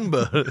 It's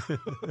Hoomba.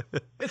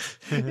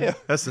 Yeah.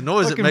 That's the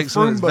noise it Fucking makes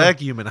when it's Froomba.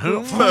 vacuuming.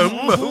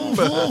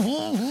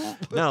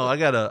 Hoomba. No, I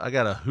got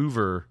a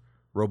Hoover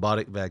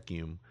robotic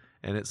vacuum,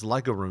 and it's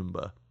like a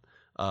Roomba,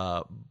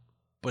 but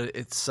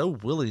it's so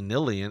willy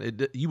nilly,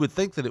 and you would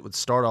think that it would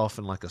start off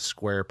in like a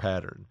square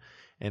pattern.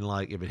 And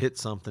like if it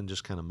hits something,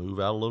 just kind of move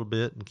out a little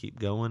bit and keep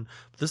going.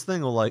 But this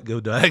thing will like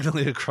go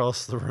diagonally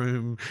across the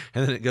room,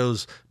 and then it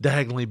goes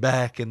diagonally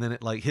back, and then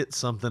it like hits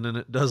something, and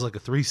it does like a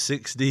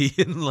 360,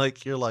 and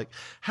like you're like,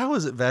 how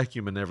is it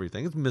vacuuming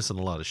everything? It's missing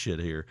a lot of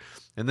shit here.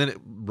 And then it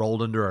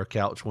rolled under our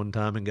couch one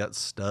time and got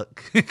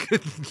stuck.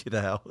 Couldn't get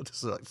out.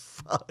 It's like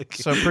fuck.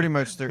 So pretty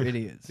much they're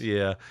idiots.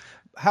 Yeah.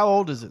 How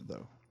old is it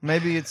though?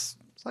 Maybe it's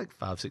like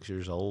 5-6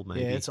 years old.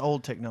 Maybe. Yeah, it's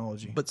old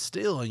technology. But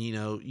still, you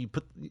know, you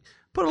put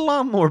a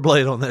lawnmower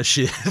blade on that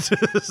shit.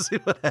 See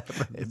what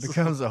happens. It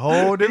becomes a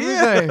whole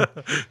different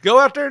thing. Go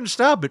out there and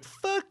stop it.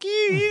 Fuck you.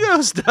 You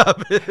go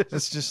stop it.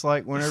 It's just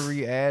like whenever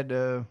you add,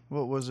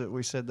 what was it?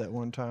 We said that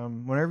one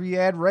time. Whenever you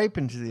add rape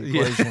into the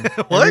equation,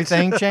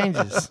 everything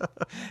changes.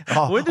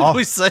 When did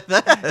we say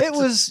that? It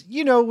was,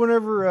 you know,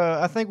 whenever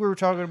I think we were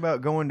talking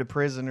about going to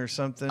prison or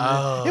something.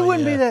 Oh, it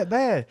wouldn't be that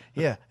bad.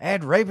 Yeah,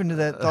 add rape into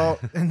that thought,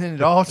 and then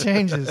it all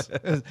changes.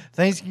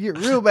 Things can get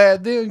real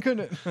bad then,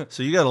 couldn't it?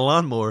 So you got a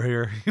lawnmower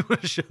here. You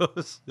want to show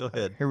us? Go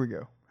ahead. Here we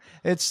go.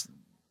 It's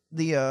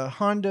the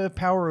Honda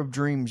Power of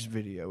Dreams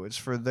video. It's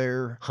for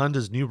their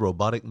Honda's new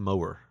robotic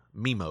mower,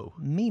 Mimo.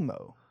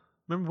 Mimo.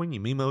 Remember when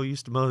your Mimo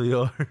used to mow the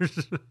yard?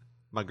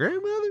 My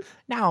grandmother?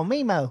 No,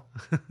 Mimo.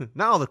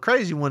 No, the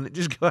crazy one that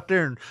just go out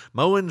there and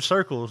mow in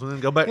circles and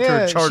then go back to Yeah,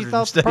 her charging she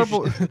thought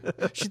station.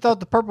 she thought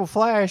the Purple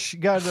Flash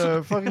got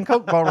fucking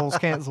Coke bottles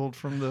canceled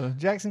from the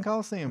Jackson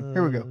Coliseum.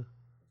 Here we go.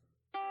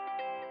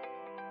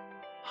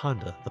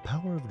 Honda, the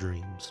power of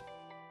dreams.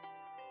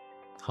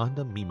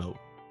 Honda Mimo.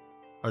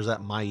 Or is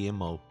that my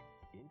Mimo?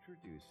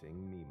 Introducing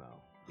Mimo,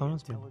 Oh, the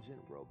that's Mimo. intelligent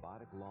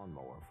robotic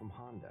lawnmower from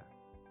Honda.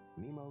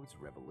 Mimo's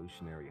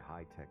revolutionary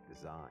high-tech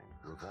design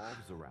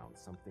revolves around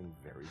something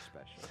very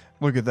special.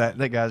 Look at that.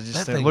 That guy's just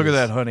That saying, thing look at is-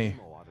 that, honey.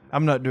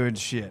 I'm not doing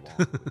shit.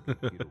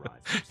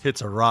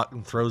 Hits a rock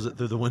and throws it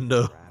through the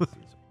window.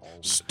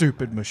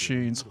 Stupid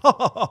machines.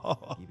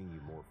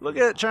 Look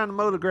at it trying to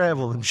mow the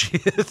gravel and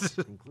shit.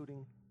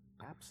 Including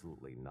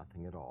absolutely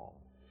nothing at all.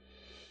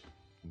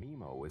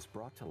 Mimo was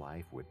brought to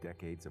life with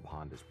decades of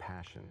Honda's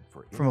passion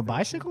for From a innovation,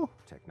 bicycle?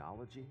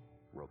 technology,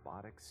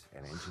 robotics,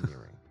 and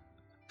engineering.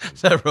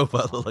 That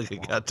robot looked like a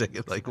guy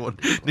taking like one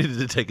needed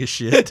to take a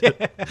shit.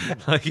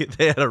 Like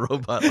they had a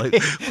robot like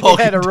He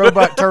had a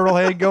robot turtle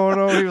head going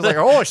on. He was like,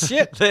 oh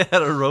shit. They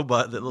had a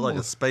robot that looked like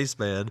a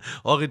spaceman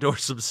walking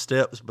towards some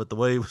steps, but the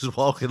way he was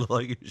walking looked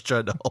like he was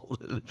trying to hold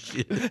it and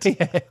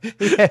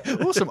shit.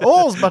 Ooh, some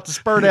oil's about to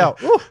spurt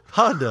out. Ooh.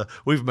 Honda,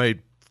 we've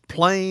made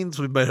planes,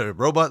 we've made a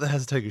robot that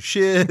has to take a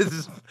shit,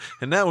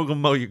 and now we're gonna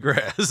mow your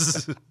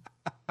grass.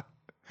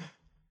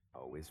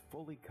 Is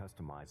fully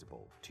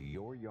customizable to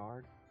your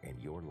yard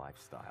and your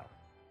lifestyle.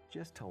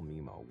 Just tell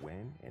Mimo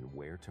when and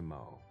where to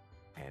mow,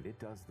 and it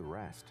does the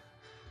rest,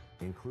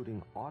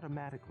 including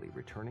automatically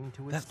returning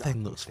to its That thing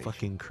docking looks station.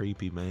 fucking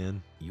creepy,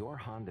 man. Your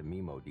Honda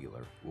Mimo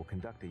dealer will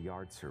conduct a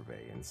yard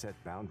survey and set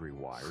boundary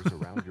wires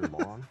around your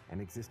lawn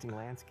and existing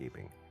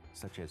landscaping,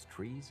 such as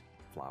trees,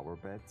 flower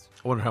beds.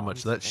 I wonder how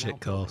much that lawns, shit and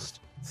outbuildings. cost.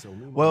 So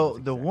Mimo Well,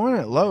 knows the exactly one at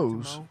where to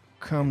Lowe's mow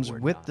comes and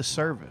where with not the to mow.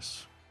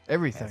 service. As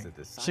Everything. a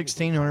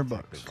decidedly $1,600 high-tech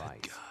bucks.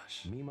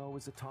 device, Mimo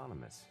is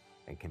autonomous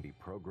and can be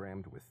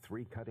programmed with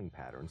 3 cutting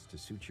patterns to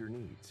suit your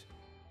needs.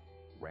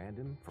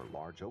 Random for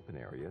large open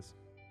areas.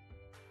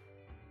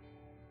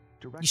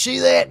 You see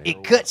that?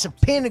 It cuts a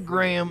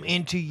pentagram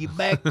into your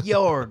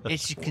backyard.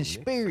 It's a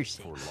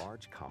conspiracy. For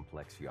large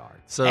complex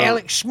yards. So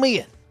Alex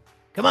Smith.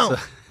 Come on.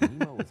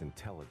 Mimo is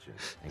intelligent.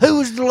 and Who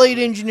was the lead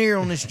engineer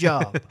on this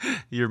job?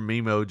 Your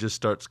Mimo just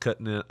starts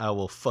cutting it. I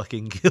will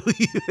fucking kill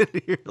you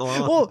in your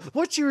lawn. Well,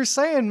 what you were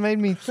saying made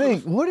me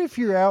think. What if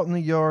you're out in the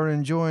yard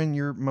enjoying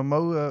your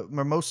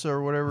mimosa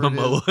or whatever it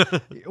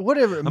is?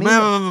 Whatever.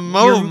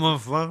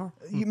 Mimo,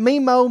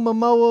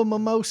 Momoa,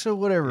 mimosa,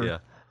 whatever.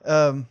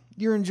 Yeah.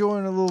 You're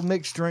enjoying a little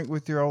mixed drink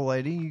with your old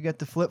lady. You got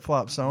the flip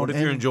flops on. What if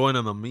you're enjoying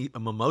a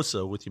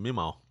mimosa with your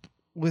Mimo?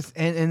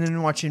 And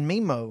then watching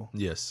Mimo?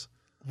 Yes.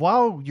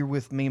 While you're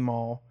with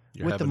Mimo,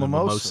 You're with the having a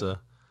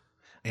mimosa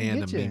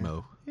and a Get ya.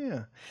 Mimo.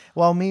 Yeah.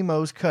 While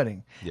Mimo's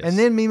cutting. Yes. And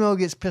then Mimo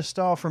gets pissed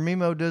off, or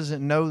Mimo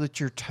doesn't know that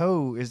your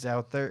toe is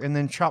out there, and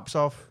then chops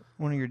off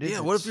one of your digits.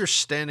 Yeah, what if you're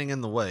standing in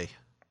the way?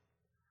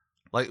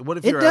 Like, what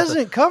if It you're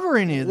doesn't cover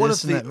any of what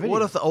this if in that video.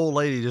 What if the old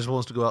lady just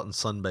wants to go out and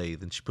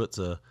sunbathe, and she puts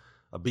a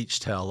beach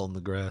towel on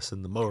the grass,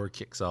 and the mower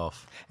kicks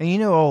off? And you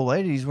know, old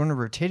ladies, one of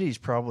her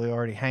titties probably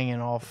already hanging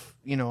off,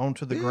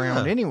 onto the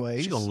ground anyway.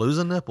 She's going to lose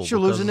a nipple. She'll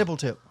lose a nipple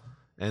tip.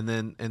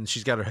 And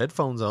she's got her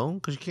headphones on,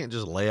 because you can't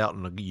just lay out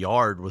in a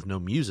yard with no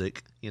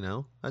music,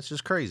 That's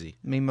just crazy.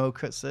 Mimo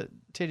cuts that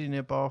titty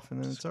nip off,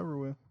 and then it's over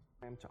with.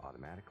 to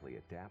automatically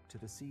adapt to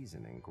the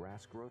season and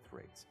grass growth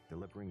rates,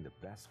 delivering the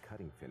best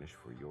cutting finish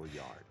for your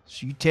yard.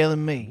 So you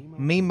telling me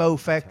Mimo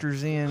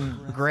factors in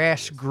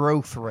grass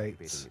growth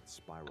rates? Its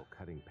spiral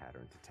cutting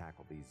pattern to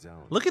tackle these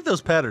zones. Look at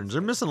those patterns.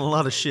 They're missing a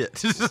lot of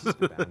shit.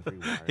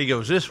 He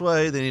goes this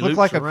way, then he Look loops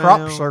like a around.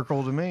 crop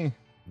circle to me.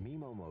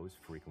 Mimo mows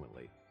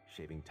frequently,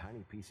 shaving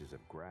tiny pieces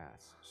of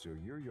grass, so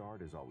your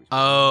yard is always.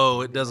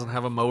 Oh, it doesn't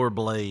have a mower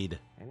blade.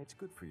 And it's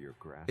good for your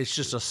grass. It's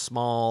just too. a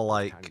small,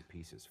 Tiny like.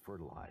 pieces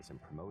fertilize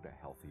and promote a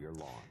healthier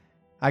lawn.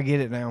 I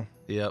get it now.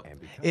 Yep.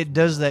 It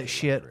does that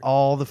shit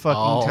all the fucking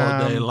All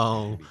time. day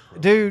long.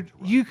 Dude,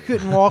 you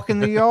couldn't walk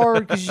in the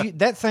yard because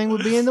that thing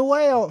would be in the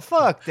way.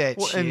 Fuck that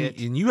Well, shit.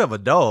 and you have a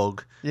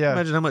dog. Yeah.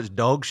 Imagine how much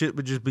dog shit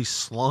would just be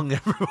slung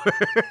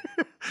everywhere.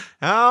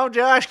 Oh,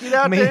 Josh, get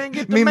out there and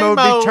get the Mimo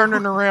Mimo. be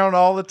turning around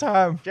all the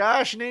time.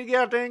 Josh, you need to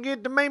get out there and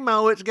get the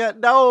Mimo. It's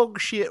got dog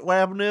shit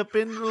wabbing up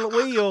in the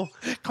wheel.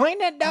 Clean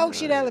that dog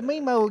shit out of the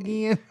Mimo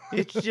again.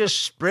 It's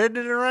just spreading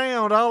it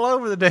around all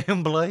over the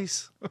damn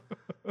place.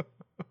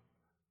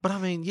 But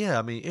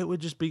it would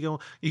just be going.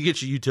 You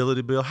get your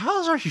utility bill.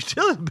 How's our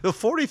utility bill?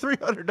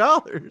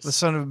 $4,300. The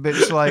son of a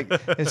bitch, like,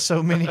 it's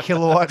so many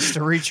kilowatts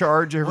to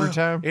recharge every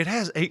time. It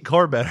has 8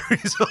 car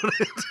batteries on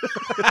it.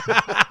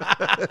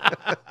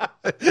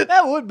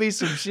 That would be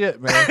some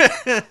shit,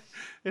 man.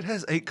 It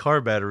has 8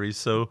 car batteries,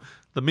 so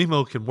the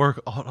Mimo can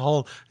work on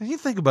all. And you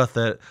think about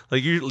that,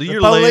 like you're The laying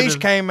police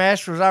in- came,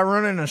 asked, was I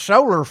running a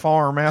solar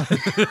farm out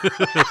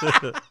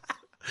there?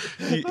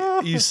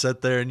 you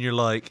sit there and you're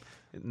like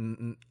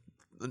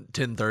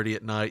 10:30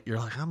 at night. You're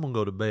like, I'm gonna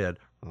go to bed.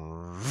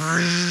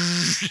 Right.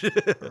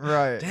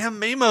 Damn,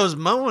 Mimo's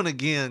mowing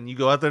again. You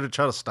go out there to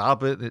try to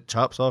stop it, and it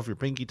chops off your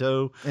pinky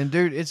toe. And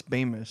dude, it's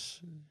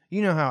Bemis.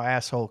 You know how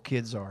asshole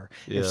kids are.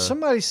 Yeah. If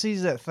somebody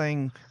sees that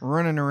thing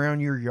running around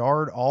your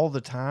yard all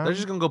the time, They're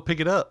just gonna go pick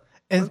it up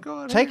and Let's go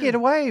out take here. it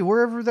away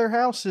wherever their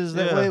house is.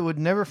 That Yeah. way, it would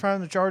never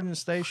find the charging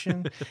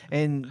station,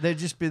 and they'd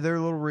just be their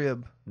little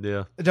rib.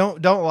 Yeah.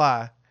 Don't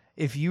lie.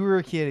 If you were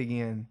a kid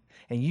again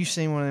and you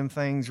seen one of them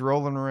things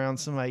rolling around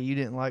somebody you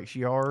didn't like's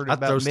yard, I'd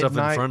about throw midnight,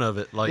 stuff in front of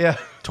it, like Yeah.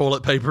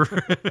 toilet paper.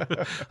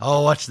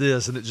 Oh, watch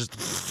this, and it just.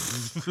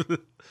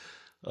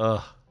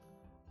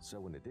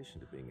 So in addition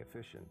to being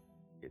efficient,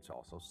 it's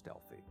also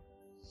stealthy.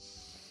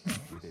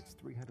 With its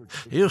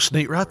 360 He'll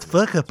sneak right the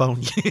fuck up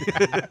on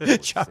you.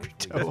 Chop your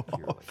toe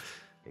off.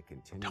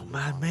 Don't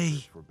mind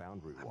me.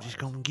 I'm just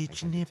gonna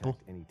get your nipple.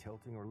 Any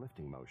tilting or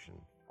lifting motion.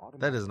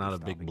 That is not a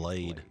automatically big stopping its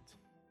blade. blades.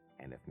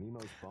 And if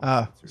Mimo's bump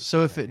sensors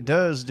So if detect it an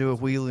does do a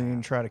obstacle, wheelie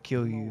and try to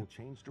kill Mimo you, will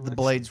change the directions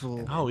blades will.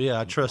 and Oh yeah,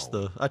 I trust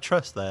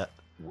that.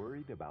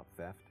 Worried about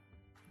theft?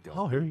 Don't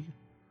Oh, here you.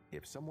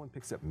 If someone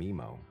picks up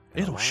Mimo,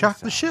 and It'll alarm shock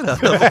the sounds, shit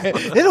out of them.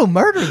 It'll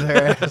murder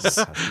their ass.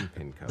 custom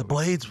pin The code.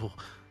 blades will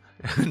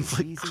It's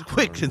inflict easy to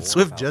quick learn and more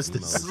swift about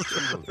justice.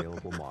 Mimo's 2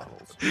 available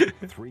models,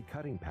 3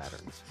 cutting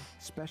patterns,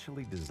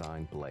 specially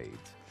designed blades,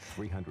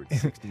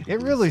 360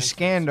 It really sensors,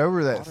 scanned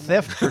over that automatic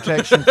theft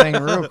protection thing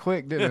real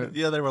quick, didn't it?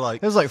 Yeah, they were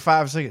like, It was like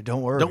 5 seconds.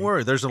 Don't worry. don't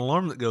worry, there's an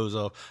alarm that goes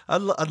off.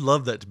 I'd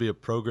love that to be a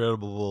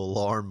programmable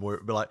alarm where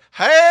it'd be like,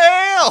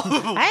 help!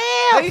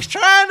 Help! He's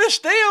trying to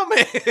steal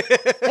me!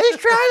 He's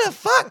trying to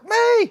fuck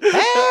me.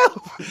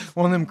 Help!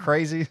 One of them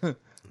crazy.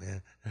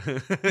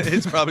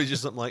 It's probably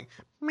just something like,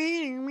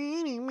 meaning,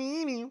 meaning,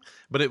 meaning.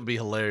 But it would be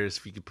hilarious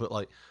if you could put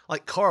like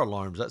car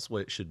alarms. That's the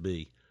way it should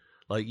be.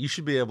 Like you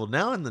should be able,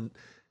 now in the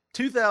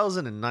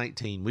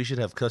 2019, we should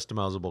have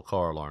customizable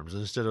car alarms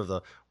instead of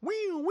the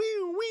wee,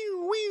 wee,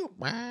 wee,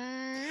 wee.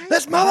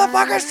 This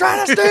motherfucker's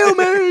trying to steal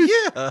me.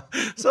 Yeah.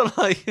 So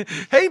like,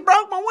 he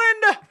broke my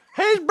window.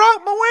 He's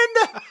broke my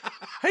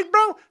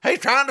window. He's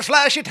trying to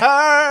slash your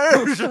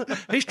tires.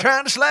 He's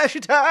trying to slash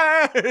your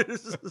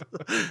tires.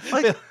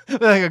 Like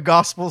Like a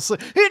gospel.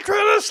 He's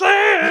trying to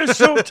slash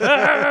your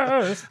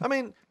tires. I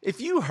mean, if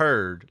you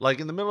heard, like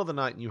in the middle of the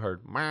night and you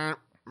heard, meh,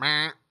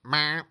 meh,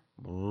 meh,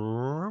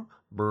 brr,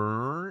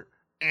 brr,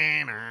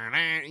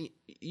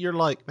 you're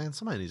like, man,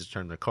 somebody needs to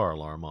turn their car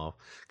alarm off,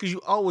 because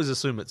you always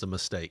assume it's a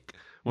mistake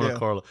when a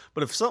car.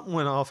 But if something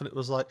went off and it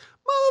was like,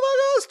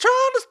 motherfucker's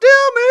trying to steal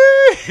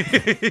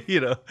me, you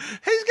know,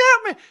 he's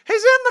got me.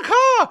 He's in the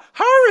car.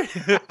 Hurry,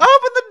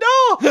 open the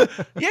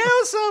door.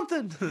 Yell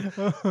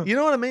something. You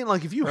know what I mean?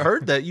 Like if you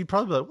heard that, you'd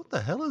probably be like, what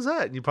the hell is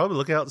that? And you'd probably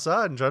look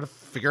outside and try to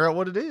figure out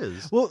what it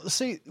is. Well,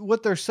 see,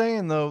 what they're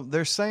saying, though,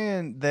 they're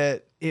saying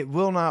that it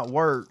will not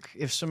work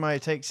if somebody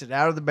takes it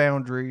out of the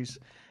boundaries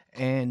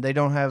and they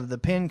don't have the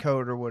PIN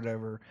code or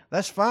whatever.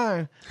 That's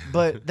fine,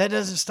 but that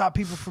doesn't stop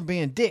people from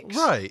being dicks.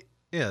 Right.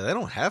 Yeah, they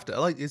don't have to.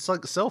 Like it's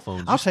like a cell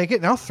phone. I'll take it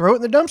and I'll throw it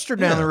in the dumpster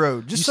down the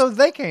road just so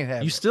they can't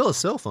have it. You steal a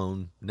cell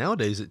phone,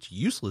 nowadays it's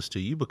useless to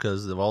you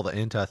because of all the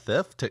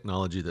anti-theft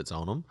technology that's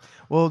on them.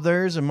 Well,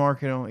 there is a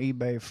market on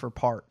eBay for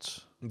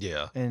parts.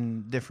 Yeah.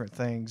 And different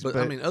things. But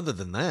I mean, other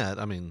than that,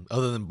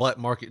 other than Black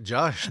Market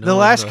Josh. The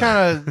last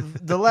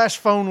the last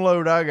phone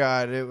load I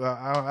got,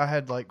 I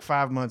had like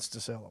 5 months to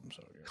sell them.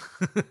 So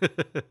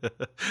yeah.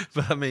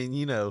 But I mean,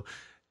 you know,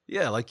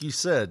 yeah, like you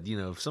said, you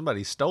know, if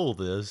somebody stole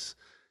this,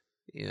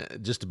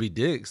 just to be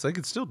dicks, they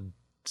could still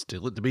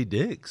steal it to be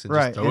dicks and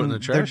just throw it in the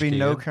trash there'd be can.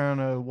 no kind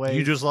of way.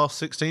 You just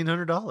lost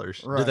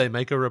 $1,600. Right. Do they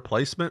make a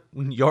replacement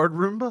yard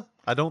Roomba?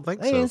 I don't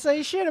think so. They didn't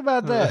say shit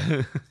about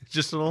that.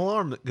 Just an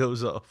alarm that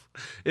goes off.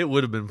 It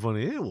would have been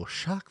funny. It will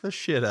shock the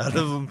shit out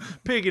of them.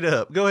 Pick it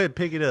up. Go ahead,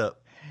 pick it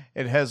up.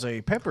 It has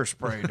a pepper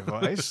spray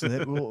device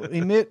that will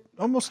emit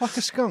almost like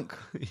a skunk.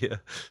 Yeah.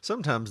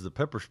 Sometimes the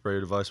pepper spray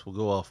device will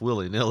go off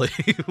willy-nilly.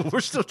 We're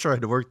still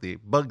trying to work the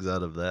bugs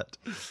out of that.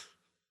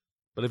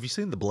 But have you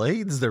seen the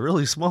blades? They're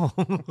really small.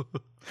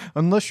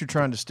 Unless you're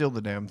trying to steal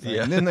the damn thing.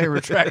 Yeah. And then they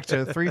retract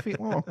to 3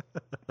 feet long.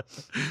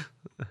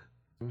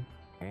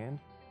 And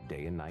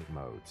day and night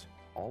modes,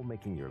 all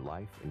making your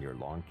life and your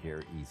lawn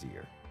care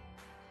easier.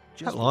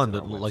 That lawn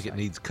doesn't look like it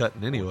needs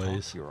cutting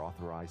anyways. Your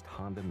authorized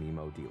Honda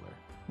Mimo dealer.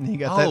 You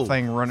got that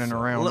thing running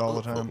around all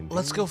the time.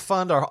 Let's go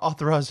find our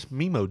authorized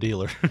Mimo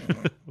dealer.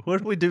 Where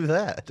do we do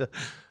that?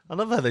 I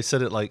love how they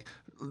said it like,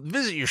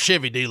 visit your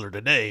Chevy dealer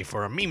today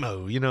for a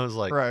Mimo. You know, it's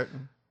like, right.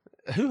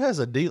 Who has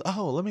a deal?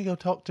 Oh, let me go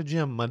talk to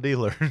Jim, my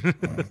dealer.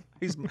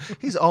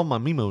 he's all my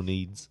Mimo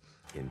needs.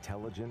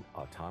 Intelligent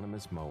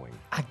autonomous mowing.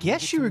 I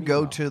guess you would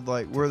go to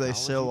like where they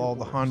sell all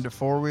the Honda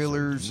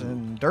 4-wheelers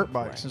and dirt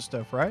bikes and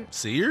stuff, right?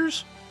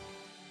 Sears?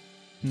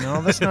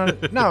 No, that's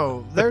not.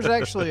 No, there's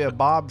actually a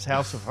Bob's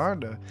House of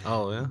Honda.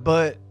 Oh yeah,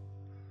 but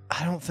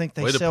I don't think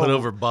they Way sell. to put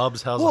over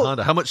Bob's House of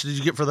Honda. How much did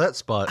you get for that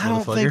spot? I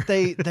don't think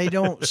they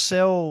don't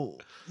sell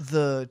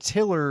the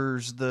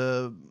tillers,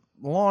 the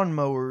lawn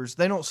mowers.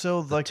 They don't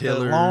sell like the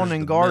lawn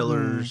and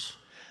garden.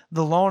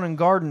 The lawn and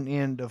garden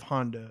end of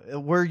Honda,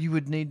 where you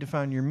would need to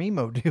find your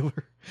Mimo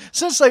dealer.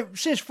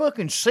 Since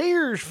fucking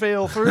Sears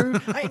fell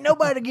through, ain't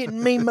nobody getting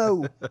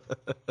Mimo.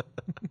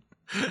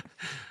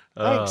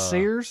 Thanks,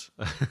 Sears.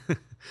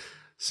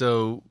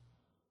 So,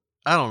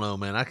 I don't know,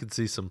 man. I could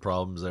see some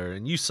problems there.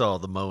 And you saw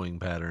the mowing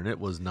pattern. It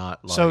was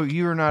not like... So,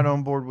 you are not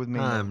on board with me?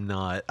 I'm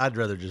not. I'd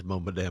rather just mow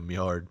my damn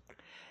yard.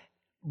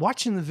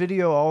 Watching the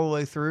video all the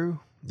way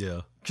through?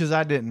 Yeah. Because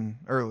I didn't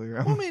earlier.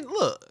 Well, I mean,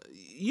 look,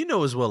 you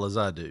know as well as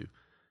I do.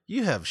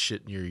 You have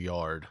shit in your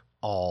yard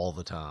all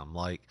the time.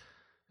 Like...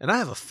 And I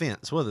have a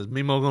fence. What is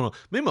Mimo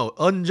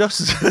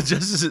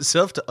adjusts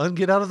itself to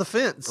unget out of the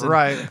fence. And,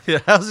 right. Yeah,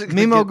 how's it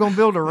Mimo gonna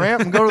build a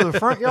ramp and go to the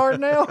front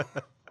yard now?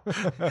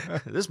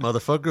 This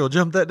motherfucker will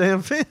jump that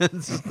damn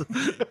fence.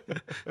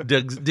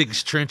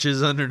 Digs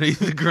trenches underneath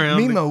the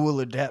ground. Mimo will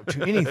adapt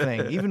to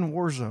anything, even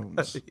war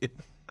zones. Yeah.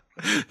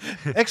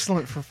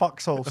 Excellent for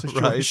foxhole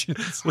situations.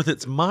 Right. With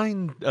its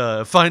mine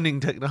finding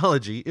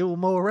technology, it will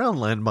mow around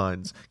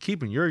landmines,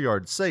 keeping your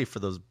yard safe for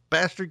those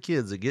bastard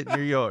kids that get in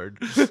your yard.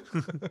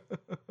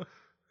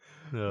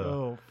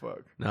 Oh,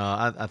 fuck. No,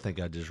 I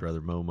think I'd just rather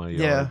mow my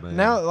yard, yeah, man.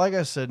 Now, like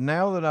I said,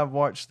 now that I've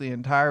watched the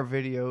entire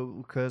video,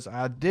 because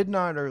I did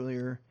not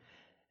earlier,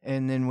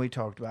 and then we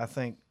talked about, I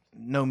think,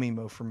 no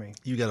Mimo for me.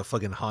 You got a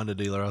fucking Honda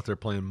dealer out there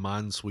playing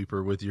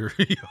Minesweeper with your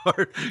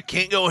yard.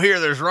 Can't go here,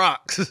 there's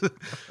rocks.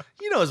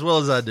 You know as well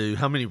as I do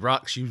how many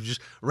rocks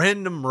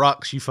random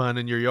rocks you find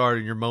in your yard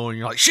and you're mowing.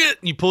 You're like, shit,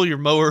 and you pull your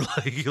mower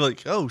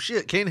like, oh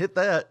shit, can't hit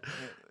that.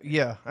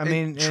 Yeah, I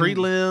mean, tree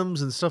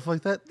limbs and stuff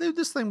like that. Dude,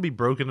 this thing will be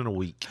broken in a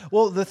week.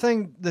 Well, the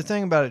thing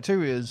about it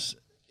too is,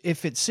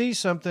 if it sees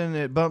something,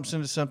 it bumps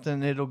into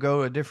something, it'll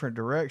go a different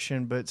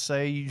direction. But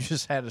say you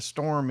just had a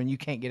storm and you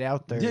can't get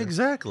out there. Yeah,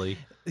 exactly.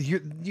 You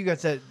got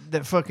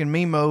that fucking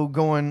Mimo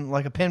going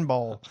like a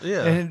pinball.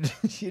 Yeah. And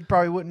it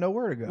probably wouldn't know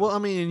where to go. Well, I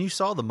mean, and you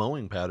saw the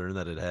mowing pattern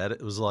that it had.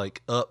 It was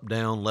like up,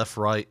 down, left,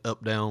 right,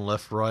 up, down,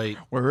 left, right.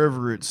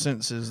 Wherever it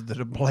senses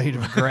that a blade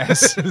of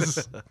grass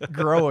is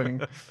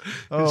growing.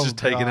 It's just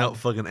taking out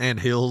fucking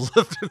anthills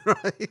left and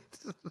right.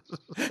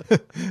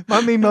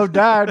 My Mimo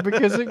died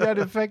because it got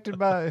infected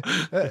by...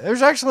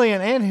 there's actually an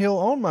anthill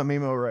on my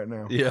Mimo right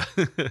now. Yeah.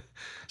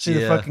 See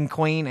the fucking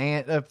queen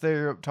ant up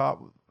there up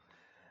top?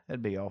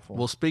 That'd be awful.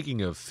 Well,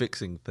 speaking of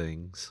fixing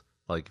things,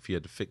 like if you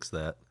had to fix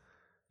that,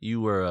 you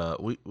were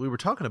we were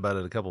talking about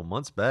it a couple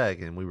months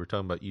back, and we were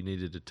talking about you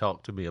needed to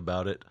talk to me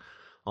about it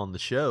on the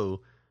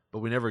show, but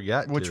we never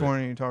got to Which one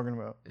are you talking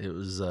about? It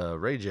was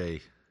Ray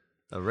J.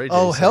 Ray J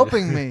Oh, said-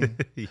 helping me.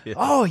 Yeah.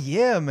 Oh,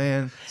 yeah,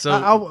 man.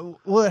 So-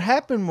 well, it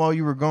happened while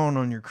you were going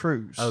on your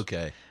cruise.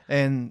 Okay.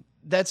 And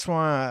that's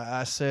why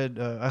I said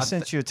I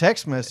sent you a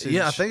text message.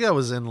 Yeah, I think I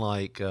was in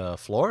like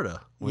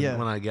Florida when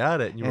I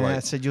got it. And you were And I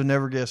like, said, you'll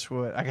never guess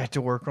what. I got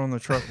to work on the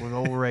truck with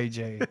old Ray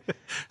J.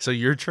 so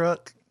your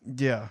truck?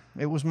 Yeah,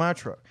 it was my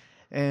truck.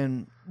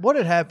 And what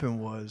had happened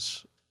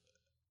was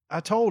I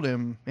told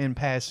him in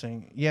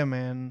passing, yeah,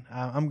 man,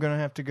 I'm going to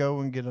have to go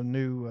and get a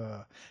new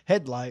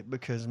headlight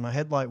because my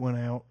headlight went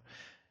out.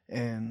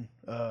 And,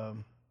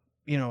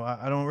 you know,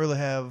 I don't really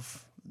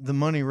have the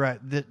money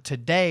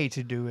today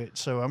to do it.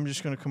 So I'm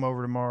just going to come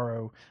over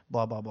tomorrow,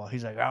 blah, blah, blah.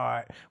 He's like, all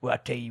right, well, I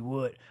tell you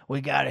what,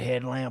 we got a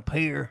headlamp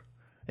here.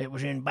 It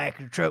was in the back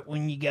of the truck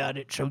when you got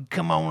it. So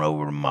come on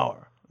over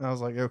tomorrow. And I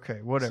was like,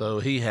 okay, whatever. So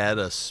he had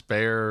a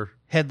spare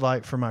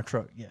headlight for my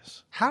truck,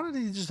 yes. How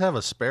did he just have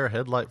a spare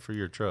headlight for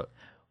your truck?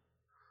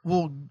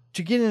 Well,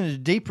 to get into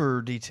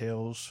deeper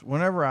details,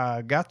 whenever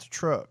I got the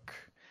truck,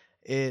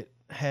 it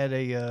had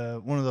a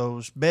one of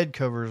those bed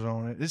covers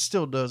on it. It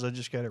still does. I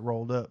just got it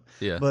rolled up.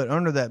 Yeah. But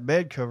under that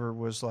bed cover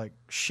was like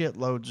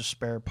shitloads of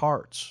spare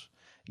parts,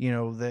 you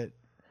know, that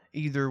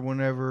either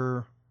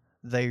whenever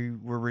they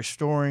were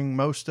restoring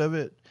most of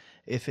it,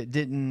 if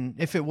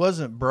it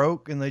wasn't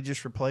broke and they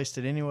just replaced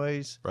it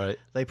anyways, right,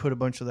 they put a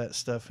bunch of that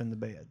stuff in the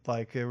bed.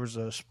 Like there was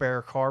a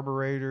spare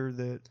carburetor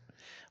that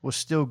was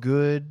still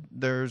good.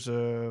 There's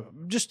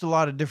just a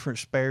lot of different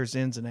spares,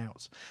 ins and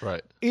outs.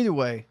 Right. Either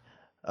way,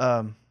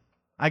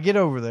 I get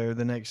over there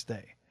the next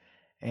day,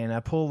 and I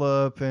pull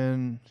up,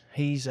 and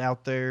he's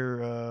out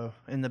there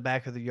in the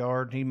back of the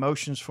yard. He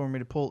motions for me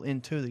to pull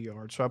into the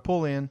yard, so I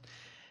pull in,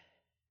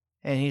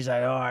 and he's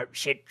like, "All right,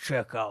 shut the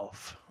truck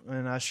off."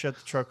 And I shut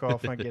the truck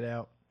off, and I get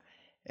out,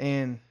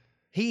 and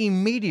he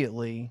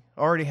immediately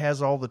already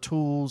has all the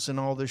tools and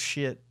all this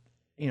shit,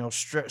 you know,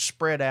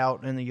 spread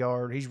out in the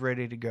yard. He's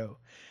ready to go.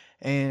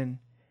 And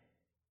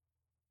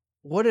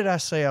what did I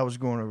say I was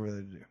going over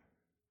there to do?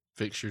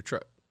 Fix your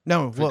truck.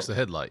 No, fix the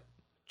headlight.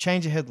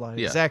 Change a headlight.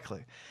 Yeah.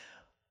 Exactly.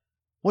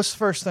 What's the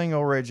first thing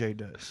old Ray J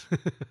does?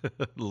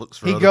 Looks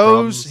for he other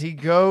goes. problems. He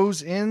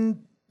goes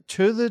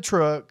into the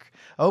truck,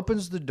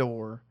 opens the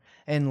door,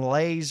 and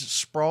lays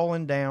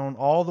sprawling down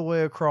all the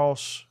way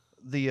across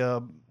the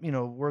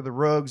where the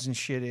rugs and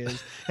shit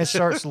is, and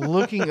starts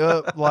looking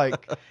up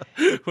like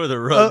where the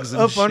rugs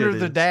and up shit under is.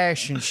 the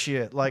dash and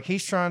shit. Like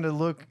he's trying to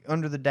look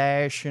under the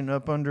dash and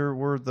up under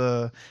where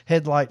the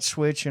headlight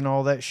switch and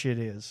all that shit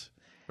is.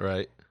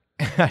 Right.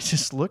 And I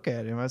just look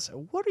at him. I said,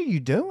 "What are you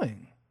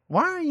doing?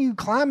 Why are you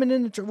climbing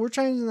in the truck? We're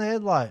changing the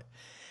headlight."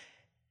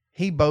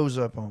 He bows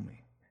up on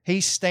me.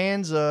 He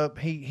stands up.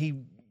 He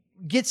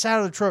gets out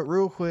of the truck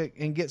real quick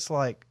and gets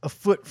like a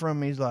foot from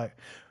me. He's like,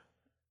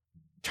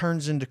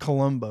 turns into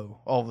Columbo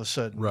all of a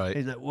sudden. Right.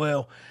 He's like,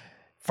 "Well,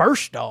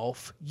 first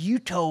off, you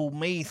told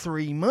me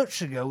 3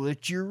 months ago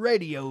that your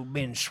radio had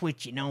been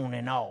switching on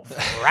and off,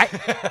 right?"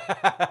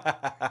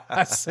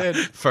 I said,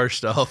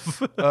 First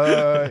off,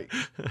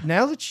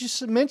 now that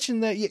you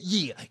mentioned that,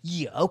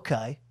 yeah,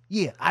 okay.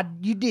 Yeah,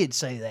 you did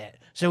say that.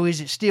 So is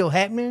it still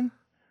happening?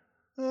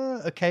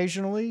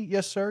 Occasionally,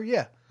 yes, sir,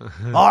 yeah.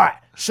 All right,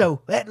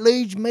 so that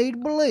leads me to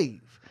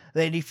believe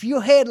that if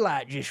your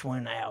headlight just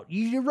went out,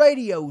 your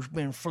radio's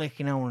been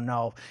flicking on and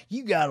off,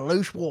 you got a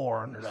loose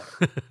wire under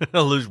there.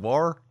 A loose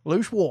wire?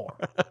 Loose wire.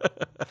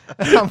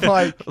 And I'm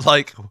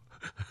like,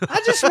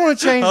 I just want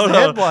to change the hold on.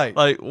 headlight.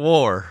 Like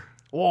war.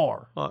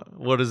 War.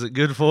 What is it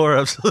good for?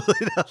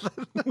 Absolutely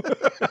nothing.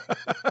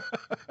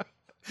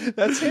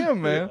 That's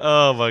him, man.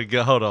 Oh my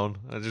god! Hold on,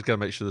 I just gotta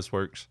make sure this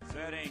works.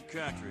 That ain't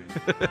country.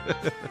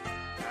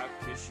 I'll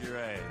kiss your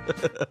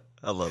ass.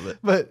 I love it.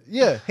 But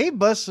yeah, he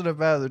busted up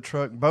out of the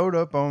truck, bowed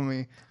up on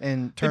me,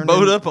 and turned.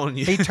 bowed up on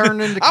you. He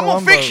turned into I'm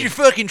Columbo. gonna fix your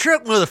fucking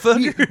truck,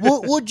 motherfucker.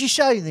 What'd you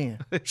say then?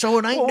 So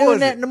it ain't What doing was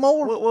that it? no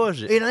more. What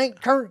was it? It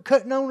ain't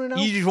cutting on and on.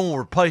 You just want to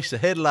replace the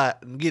headlight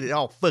and get it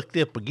all fucked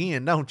up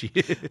again, don't you?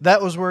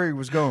 That was where he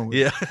was going with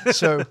it.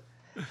 Yeah.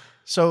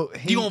 So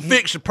he, You gonna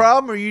fix the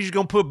problem, or you just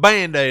gonna put a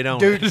Band-Aid on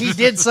dude, it? he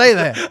did say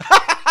that.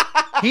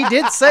 He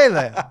did say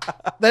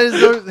that. That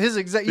is his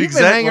exact. You've been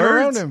Exact hanging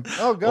around words? him.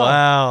 Oh god.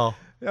 Wow.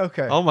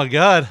 Okay. Oh my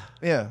god.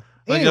 Yeah.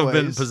 I think I've been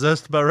Anyways.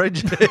 possessed by Ray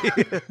J.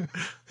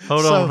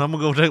 Hold So- on, I'm gonna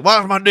go take.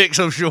 Why is my dick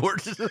so short?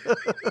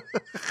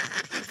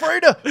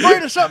 Frida,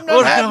 something done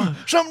What's happened.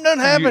 going- Something done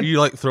happened. You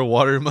like throw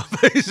water in my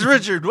face,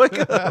 Richard. Wake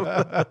up!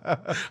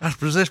 I was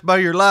possessed by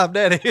your life,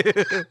 Daddy.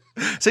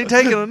 Is he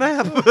taking a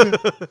nap?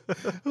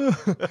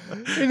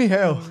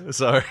 Anyhow,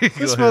 Sorry.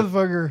 this Go ahead.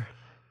 motherfucker,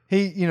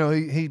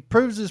 he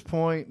proves his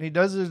point. He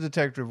does his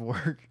detective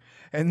work,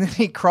 and then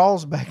he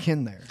crawls back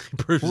in there. He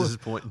proves his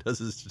point and does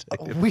his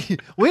detective.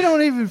 We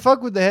don't even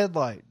fuck with the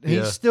headlight. He's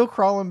Yeah. still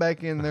crawling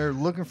back in there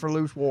looking for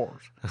loose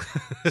wires.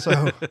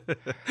 So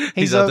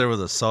He's out there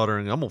with a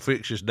soldering. I'm gonna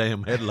fix this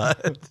damn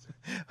headlight.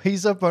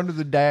 he's up under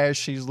the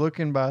dash. He's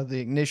looking by the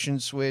ignition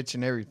switch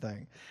and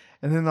everything.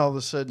 And then all of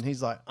a sudden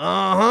he's like,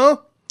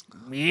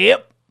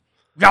 Yep.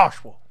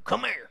 Joshua,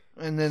 come here.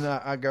 And then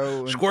I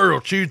go. And,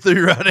 Squirrel chewed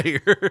through right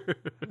here.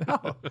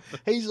 no.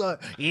 He's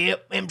like,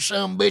 yep, them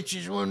some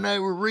bitches, when they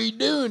were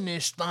redoing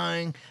this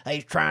thing, they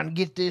was trying to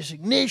get this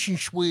ignition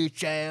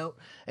switch out.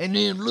 And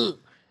then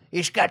look,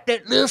 it's got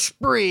that little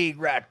sprig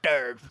right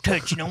there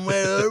touching on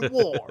that other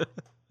wire.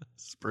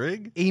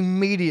 Sprig?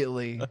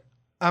 Immediately.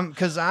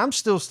 Because I'm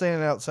still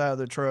standing outside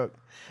the truck,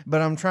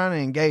 but I'm trying to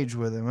engage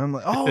with him. I'm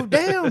like, oh,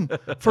 damn,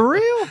 for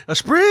real? A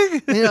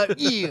sprig? And he's like,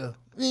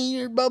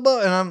 yeah, blah,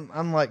 blah. And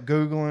I'm like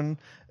Googling.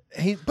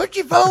 He put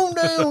your phone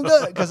down,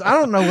 because I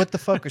don't know what the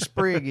fuck a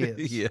sprig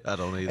is. Yeah, I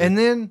don't either. And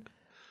then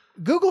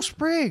Google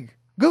sprig.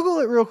 Google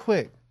it real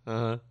quick.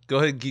 Go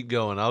ahead and keep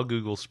going. I'll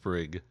Google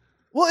sprig.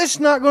 Well, it's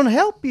not going to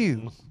help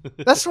you.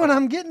 That's what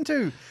I'm getting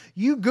to.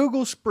 You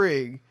Google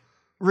sprig.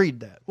 Read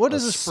that. What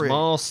is a sprig?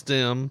 Small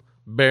stem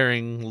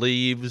bearing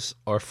leaves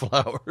or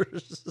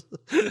flowers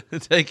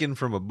taken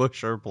from a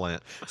bush or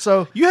plant.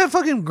 So you have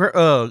fucking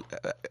an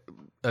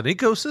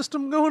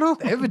ecosystem going on?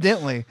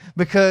 Evidently,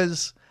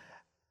 because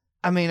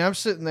I mean, I'm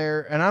sitting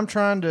there and I'm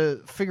trying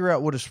to figure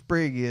out what a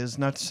sprig is,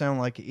 not to sound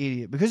like an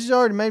idiot, because he's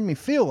already made me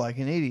feel like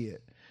an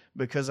idiot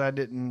because I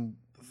didn't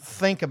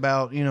think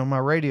about, my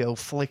radio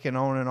flicking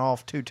on and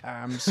off 2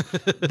 times.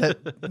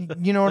 That,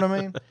 you know what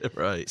I mean?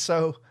 Right.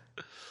 So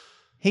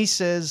he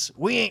says,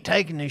 we ain't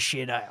taking this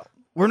shit out.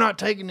 We're not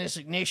taking this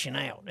ignition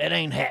out. That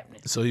ain't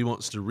happening. So he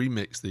wants to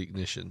remix the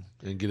ignition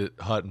and get it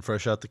hot and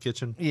fresh out the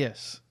kitchen?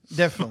 Yes,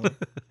 definitely.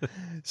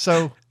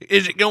 So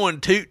is it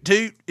going toot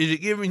toot? Is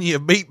it giving you a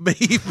beep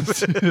beep?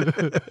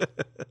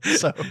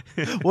 So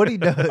what he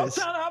does, I'm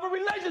trying to have a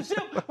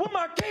relationship with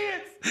my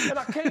kids and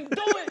I can't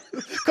do it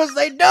because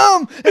they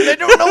dumb and they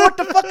don't know what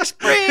the fuck a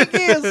sprig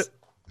is.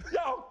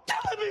 Y'all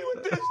killing me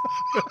with this.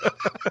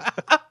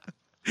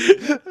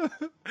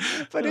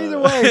 But either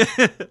way,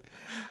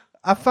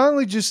 I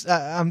finally just,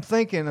 I'm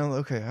thinking,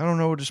 okay, I don't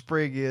know what a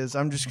sprig is.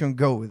 I'm just going to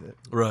go with it.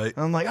 Right.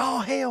 I'm like, oh,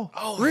 hell.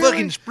 Oh, really?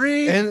 fucking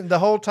sprig. And the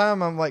whole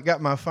time I'm like,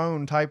 got my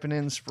phone typing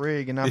in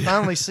sprig, and I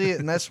finally see it,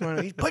 and that's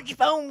when he's, put your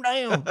phone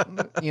down.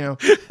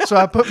 So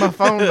I put my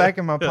phone back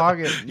in my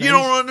pocket. You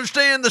don't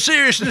understand the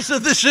seriousness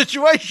of this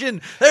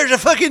situation. There's a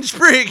fucking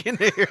sprig in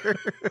here.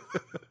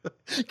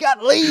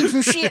 Got leaves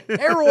and shit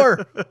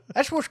everywhere.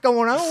 That's what's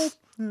going on.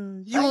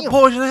 You want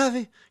poison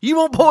ivy? You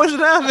want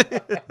poison ivy?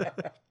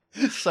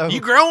 So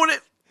you growing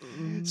it?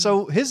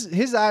 So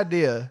his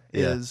idea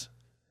is,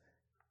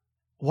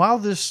 while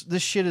this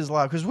shit is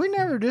live, because we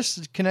never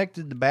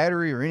disconnected the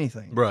battery or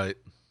anything, right?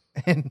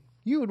 And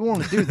you would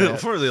want to do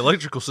that for the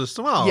electrical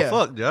system. Oh Yeah.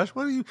 fuck, Josh!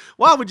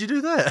 Why would you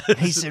do that?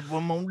 He said, "What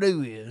I'm gonna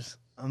do is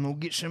I'm gonna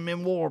get some of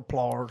them war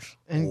plars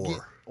and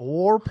get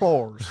war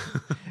plars,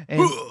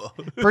 and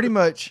pretty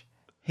much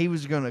he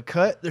was gonna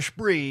cut the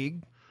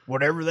sprig,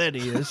 whatever that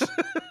is."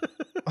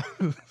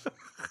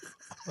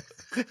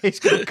 He's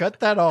going to cut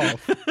that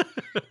off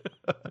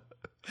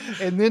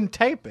and then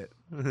tape it.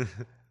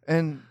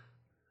 And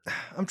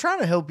I'm trying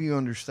to help you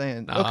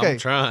understand. No, okay. I'm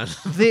trying.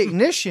 The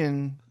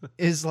ignition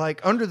is like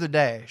under the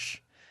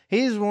dash. He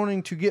is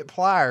wanting to get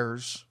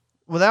pliers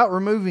without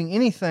removing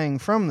anything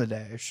from the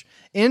dash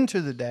into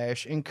the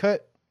dash and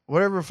cut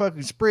whatever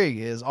fucking sprig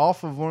is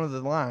off of one of the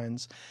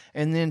lines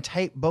and then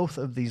tape both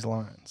of these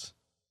lines.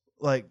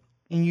 Like,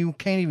 and you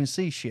can't even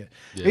see shit.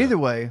 Yeah. Either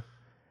way,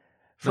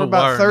 for no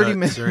about 30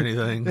 minutes minutes or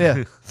anything.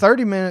 Yeah,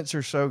 30 minutes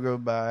or so go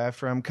by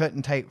after I'm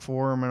cutting tape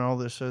for him and all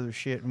this other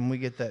shit, and we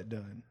get that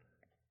done.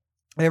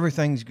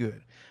 Everything's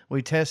good.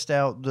 We test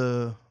out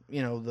the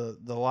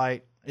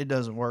light. It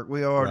doesn't work.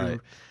 We already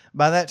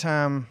by that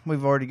time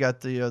we've already got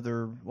the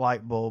other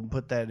light bulb,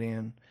 put that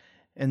in,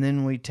 and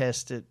then we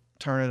test it,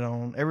 turn it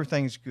on.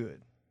 Everything's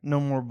good. No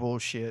more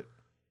bullshit.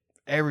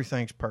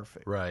 Everything's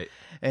perfect. Right.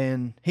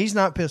 And he's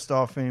not pissed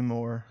off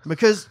anymore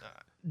because,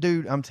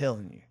 dude, I'm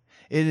telling you,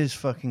 it is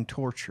fucking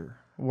torture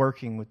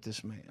working with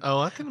this man. Oh,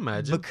 I can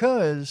imagine.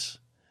 Because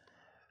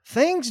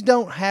things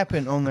don't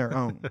happen on their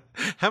own.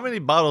 How many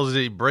bottles did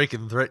he break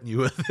and threaten you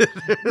with?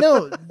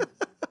 No,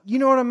 you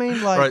know what I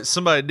mean? Like, right,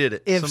 somebody did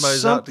it. If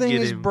Somebody's something out to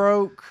get is him.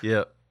 broke,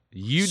 Yep.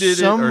 You did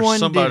it or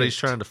somebody's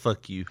trying to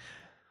fuck you.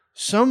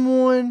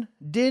 Someone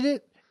did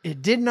it.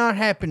 It did not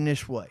happen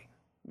this way.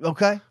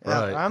 Okay?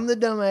 Right. I'm the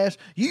dumbass.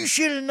 You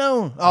should have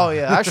known. Oh,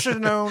 yeah, I should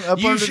have known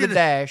up under the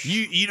dash.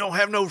 You don't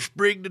have no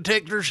sprig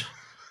detectors?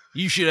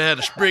 You should have had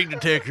a sprig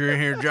detector in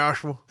here,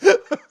 Joshua.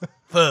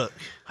 Fuck.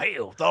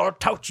 Hell, thought I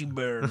taught you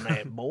better than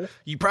that, boy.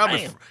 You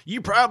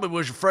probably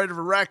was afraid of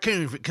a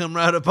raccoon if it come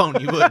right up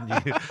on you, wouldn't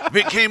you? If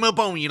it came up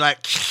on you like,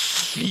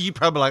 you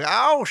probably like,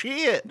 oh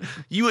shit.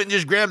 You wouldn't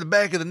just grab the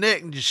back of the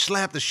neck and just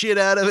slap the shit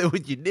out of it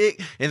with your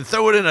dick and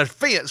throw it in a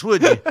fence,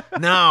 would you?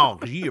 No,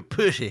 because you're a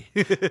pussy.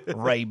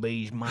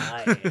 Rabies my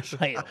ass.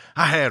 Hell.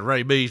 I had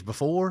rabies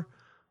before.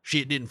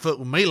 Shit didn't fuck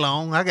with me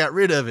long. I got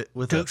rid of it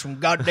with Took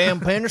some goddamn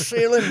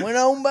penicillin and went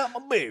on about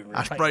my business.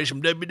 I sprayed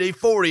some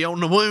WD-40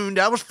 on the wound.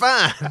 I was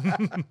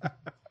fine.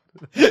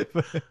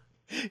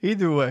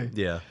 Either way.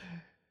 Yeah.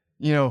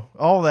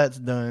 All that's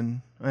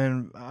done,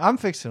 and I'm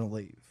fixing to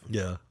leave.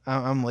 Yeah.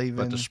 I'm leaving.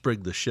 About to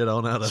sprig the shit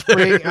on out of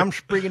there. I'm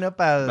sprigging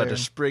up out of there. About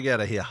to sprig out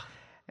of here.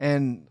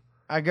 And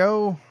I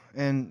go,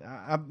 and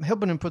I'm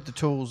helping him put the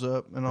tools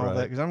up and all Right.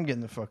 that because I'm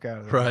getting the fuck out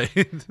of there.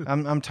 Right.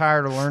 I'm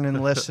tired of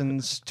learning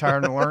lessons,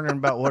 tired of learning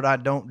about what I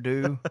don't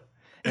do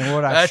and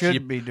what I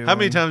should be doing. How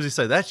many times do you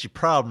say that's your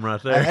problem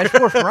right there? That's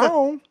what's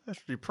wrong.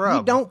 That's your problem.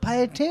 You don't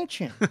pay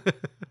attention.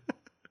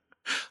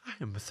 I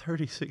am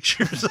 36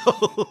 years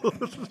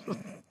old.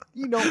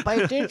 You don't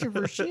pay attention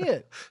for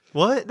shit.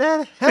 What,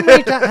 Daddy?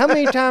 How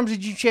many times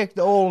did you check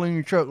the oil in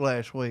your truck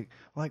last week?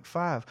 Like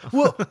 5.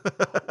 Well,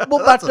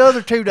 what about the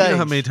other 2 days? You know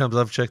how many times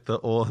I've checked the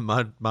oil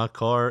in my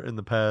car in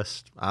the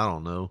past, I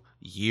don't know,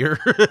 year?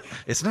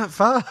 It's not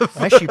 5.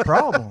 That's your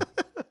problem.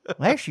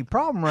 That's your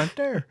problem right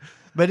there.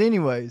 But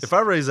anyways, If I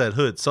raise that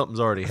hood,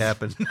 something's already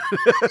happened.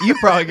 you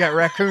probably got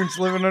raccoons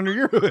living under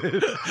your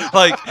hood.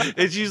 Like,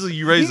 it's usually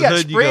you raise You the got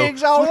hood and you go,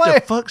 sprigs all what the the way."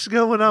 fuck's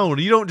going on?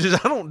 You don't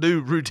just, I don't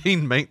do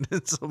routine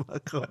maintenance on my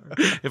car.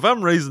 If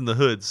I'm raising the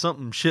hood,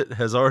 something shit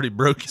has already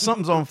broken.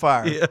 Something's on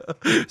fire. Yeah.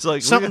 It's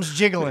like, Something's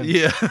jiggling.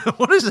 Yeah.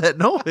 What is that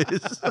noise?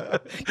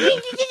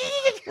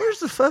 Where's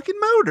the fucking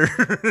motor?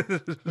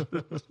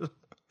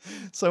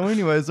 So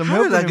anyways, I'm How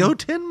helping did I him. go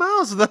 10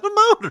 miles without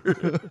a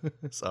motor?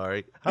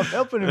 Sorry. I'm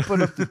helping him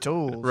put up the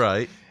tools.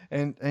 Right.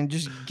 And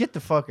just get the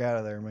fuck out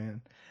of there,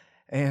 man.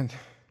 And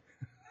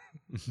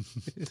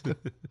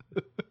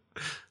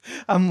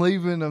I'm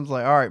leaving. I was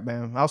like, all right,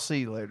 man, I'll see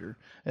you later.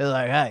 They're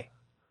like, hey,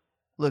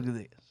 look at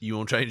this. You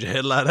want to change the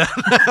headlight out?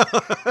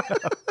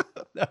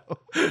 No.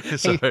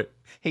 Sorry.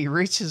 He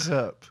reaches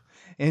up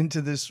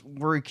into this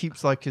where he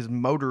keeps like his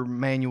motor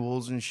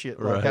manuals and shit,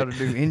 like how to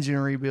do engine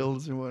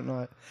rebuilds and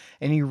whatnot.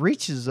 And he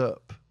reaches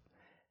up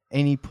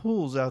and he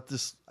pulls out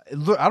this.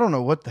 Look, I don't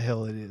know what the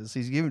hell it is.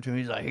 He's giving it to me.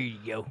 He's like, here you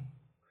go.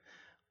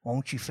 Why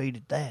don't you feed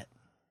it that?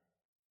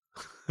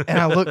 And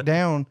I look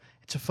down.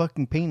 It's a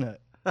fucking peanut.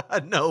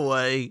 No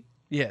way.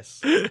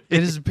 Yes, it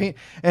is a peanut.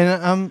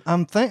 And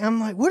I'm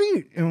like, what are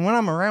you? And when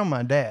I'm around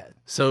my dad.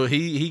 So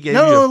he gave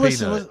No, you a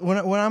listen, peanut.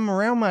 listen. When I'm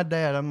around my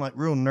dad, I'm like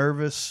real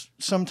nervous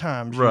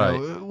sometimes. Right.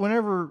 You know,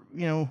 whenever,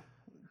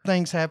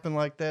 things happen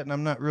like that and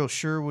I'm not real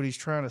sure what he's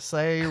trying to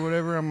say or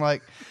whatever, I'm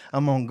like,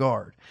 I'm on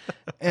guard.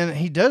 And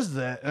he does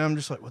that. And I'm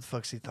just like, what the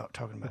fuck's he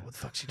talking about? What the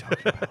fuck's he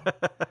talking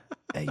about?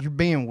 Hey, you're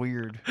being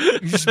weird. You're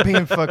just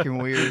being fucking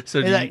weird.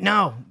 So He's like,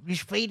 no,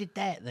 just feed it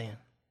that then.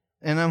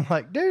 And I'm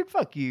like, dude,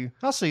 fuck you.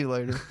 I'll see you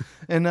later.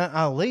 And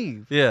I'll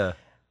leave. Yeah.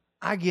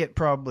 I get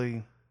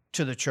probably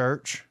to the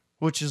church,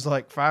 which is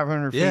like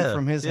 500 feet Yeah,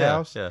 from his yeah,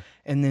 house. yeah.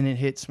 And then it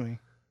hits me.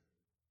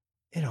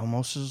 It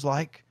almost is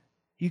like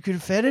you could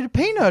have fed it a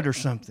peanut or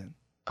something.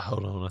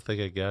 Hold on. I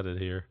think I got it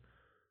here.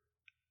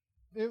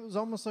 It was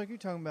almost like you're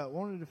talking about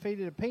wanted to feed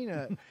it a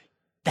peanut.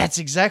 That's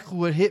exactly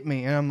what hit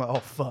me. And I'm like,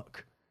 oh,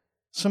 fuck.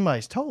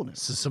 Somebody's told him.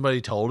 So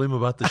somebody told him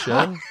about the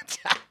show?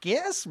 I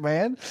guess,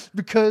 man.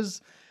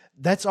 Because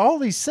that's all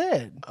he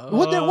said.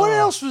 What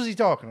else was he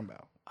talking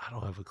about? I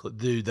don't have a clue.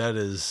 Dude, that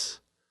is...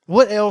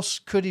 What else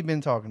could he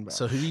been talking about?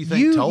 So who do you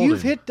think told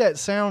You've him? hit that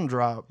sound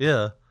drop.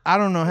 Yeah. I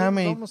don't know how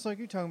many. It's almost like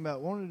you're talking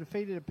about wanted to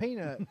feed it a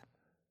peanut.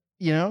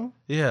 You know?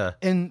 Yeah.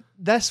 And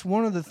that's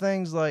one of the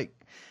things, like,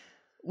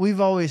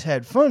 we've always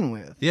had fun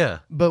with. Yeah.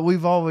 But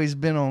we've always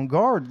been on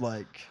guard,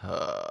 like,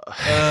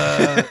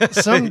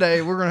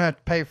 someday we're going to have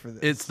to pay for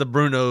this. It's the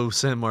Bruno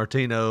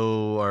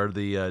Sammartino or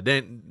the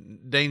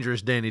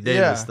dangerous Danny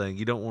Davis thing.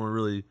 You don't want to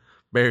really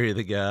bury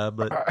the guy,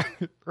 but...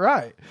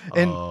 Right.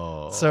 And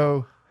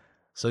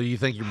So you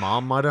think your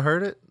mom might have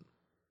heard it?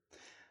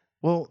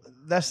 Well,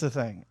 that's the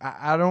thing.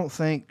 I don't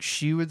think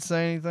she would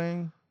say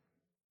anything,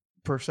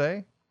 per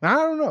se. I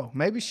don't know.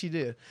 Maybe she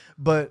did.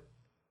 But,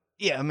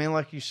 yeah, I mean,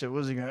 like you said,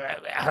 was he going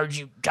to... I heard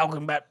you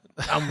talking about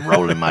I'm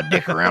rolling my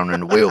dick around in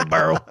the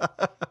wheelbarrow,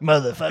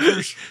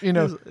 motherfuckers. You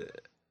know.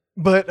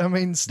 But, I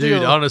mean, still...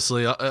 Dude,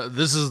 honestly,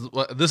 this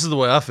is the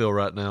way I feel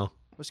right now.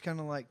 It's kind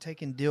of like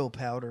taking dill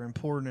powder and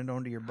pouring it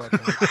onto your butt.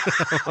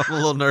 I'm a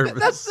little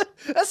nervous.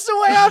 That's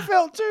the way I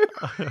felt too.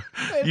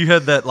 You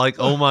had that like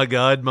oh my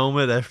god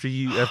moment after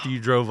you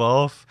drove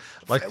off,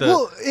 like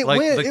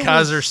the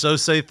Kaiser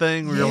Sose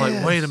thing where you're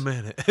like, wait a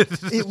minute.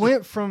 It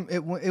went from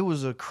it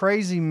was a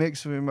crazy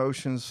mix of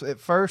emotions.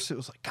 At first, it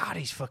was like, God,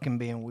 he's fucking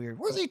being weird.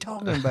 What's he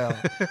talking about?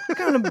 What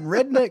kind of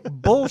redneck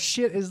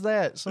bullshit is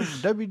that? Some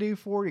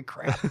WD-40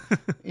 crap,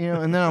 you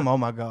know? And then I'm, oh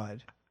my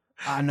god,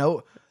 I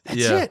know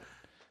that's it.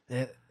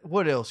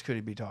 What else could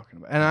he be talking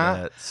about?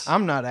 And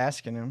I'm not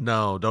asking him.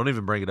 No, don't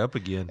even bring it up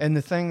again. And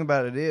the thing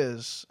about it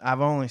is, I've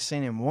only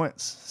seen him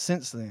once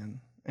since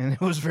then, and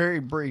it was very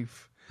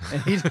brief. And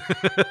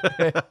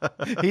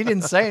he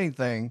didn't say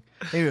anything.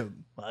 He was,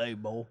 hey,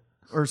 boy,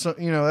 or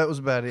something. You know, that was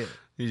about it.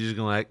 He's just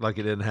gonna act like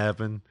it didn't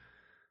happen.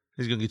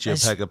 He's gonna get you a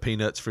pack of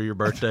peanuts for your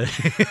birthday.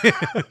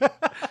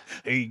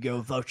 Here you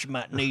go. Thought you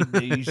might need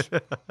these.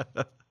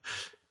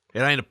 It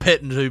ain't a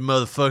petting zoo,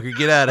 motherfucker.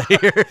 Get out of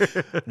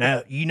here.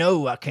 Now, you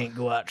know I can't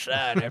go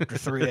outside after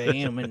 3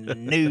 a.m. in the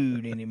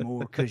nude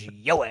anymore because of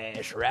your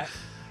ass, right?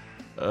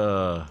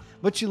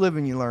 But you live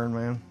and you learn,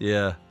 man.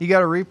 Yeah. You got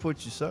to reap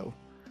what you sow.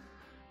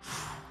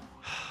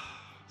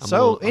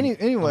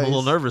 Anyways. I'm a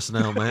little nervous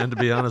now, man, to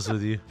be honest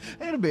with you.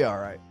 It'll be all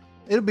right.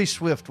 It'll be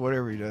swift,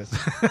 whatever he does.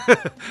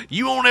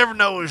 You won't ever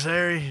know us,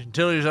 Harry,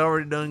 until he's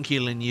already done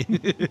killing you.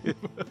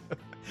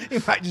 He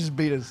might just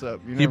beat us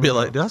up. You You'd be never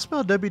like, know. "Do I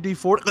smell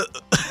WD-40?"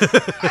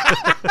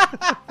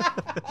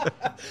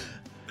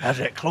 How's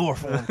that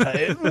chloroform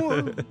taste?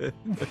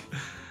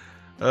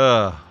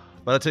 But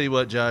I tell you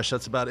what, Josh,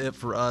 that's about it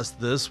for us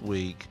this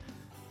week.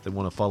 If they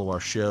want to follow our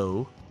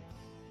show,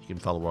 you can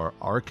follow our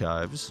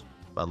archives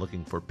by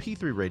looking for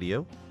P3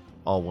 Radio,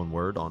 all one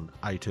word, on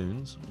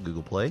iTunes,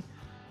 Google Play.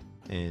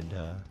 And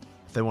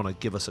if they want to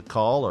give us a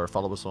call or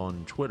follow us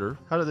on Twitter,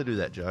 how do they do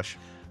that, Josh?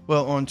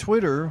 Well, on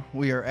Twitter,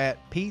 we are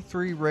at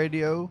P3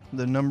 Radio,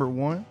 the number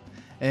 1.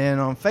 And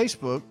on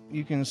Facebook,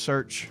 you can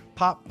search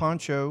Pop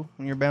Poncho,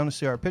 and you're bound to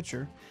see our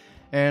picture.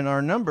 And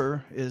our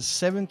number is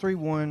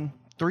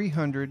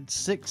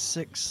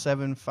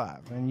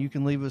 731-300-6675. And you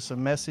can leave us a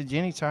message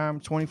anytime,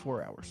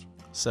 24 hours.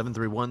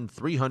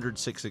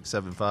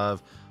 731-300-6675.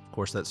 Of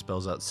course, that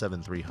spells out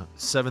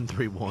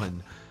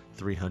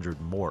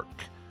 731-300-MORK.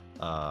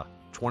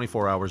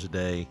 24 hours a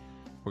day.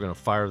 We're going to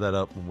fire that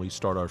up when we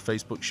start our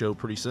Facebook show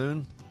pretty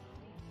soon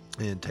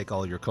and take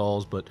all your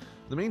calls. But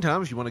in the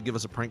meantime, if you want to give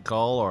us a prank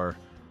call or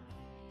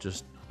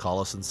just call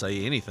us and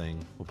say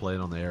anything, we'll play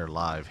it on the air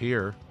live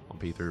here on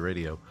P3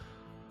 Radio.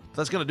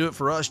 That's going to do it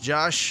for us.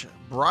 Josh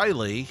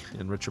Briley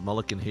and Richard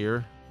Mulligan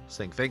here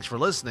saying thanks for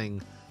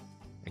listening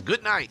and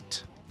good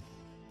night.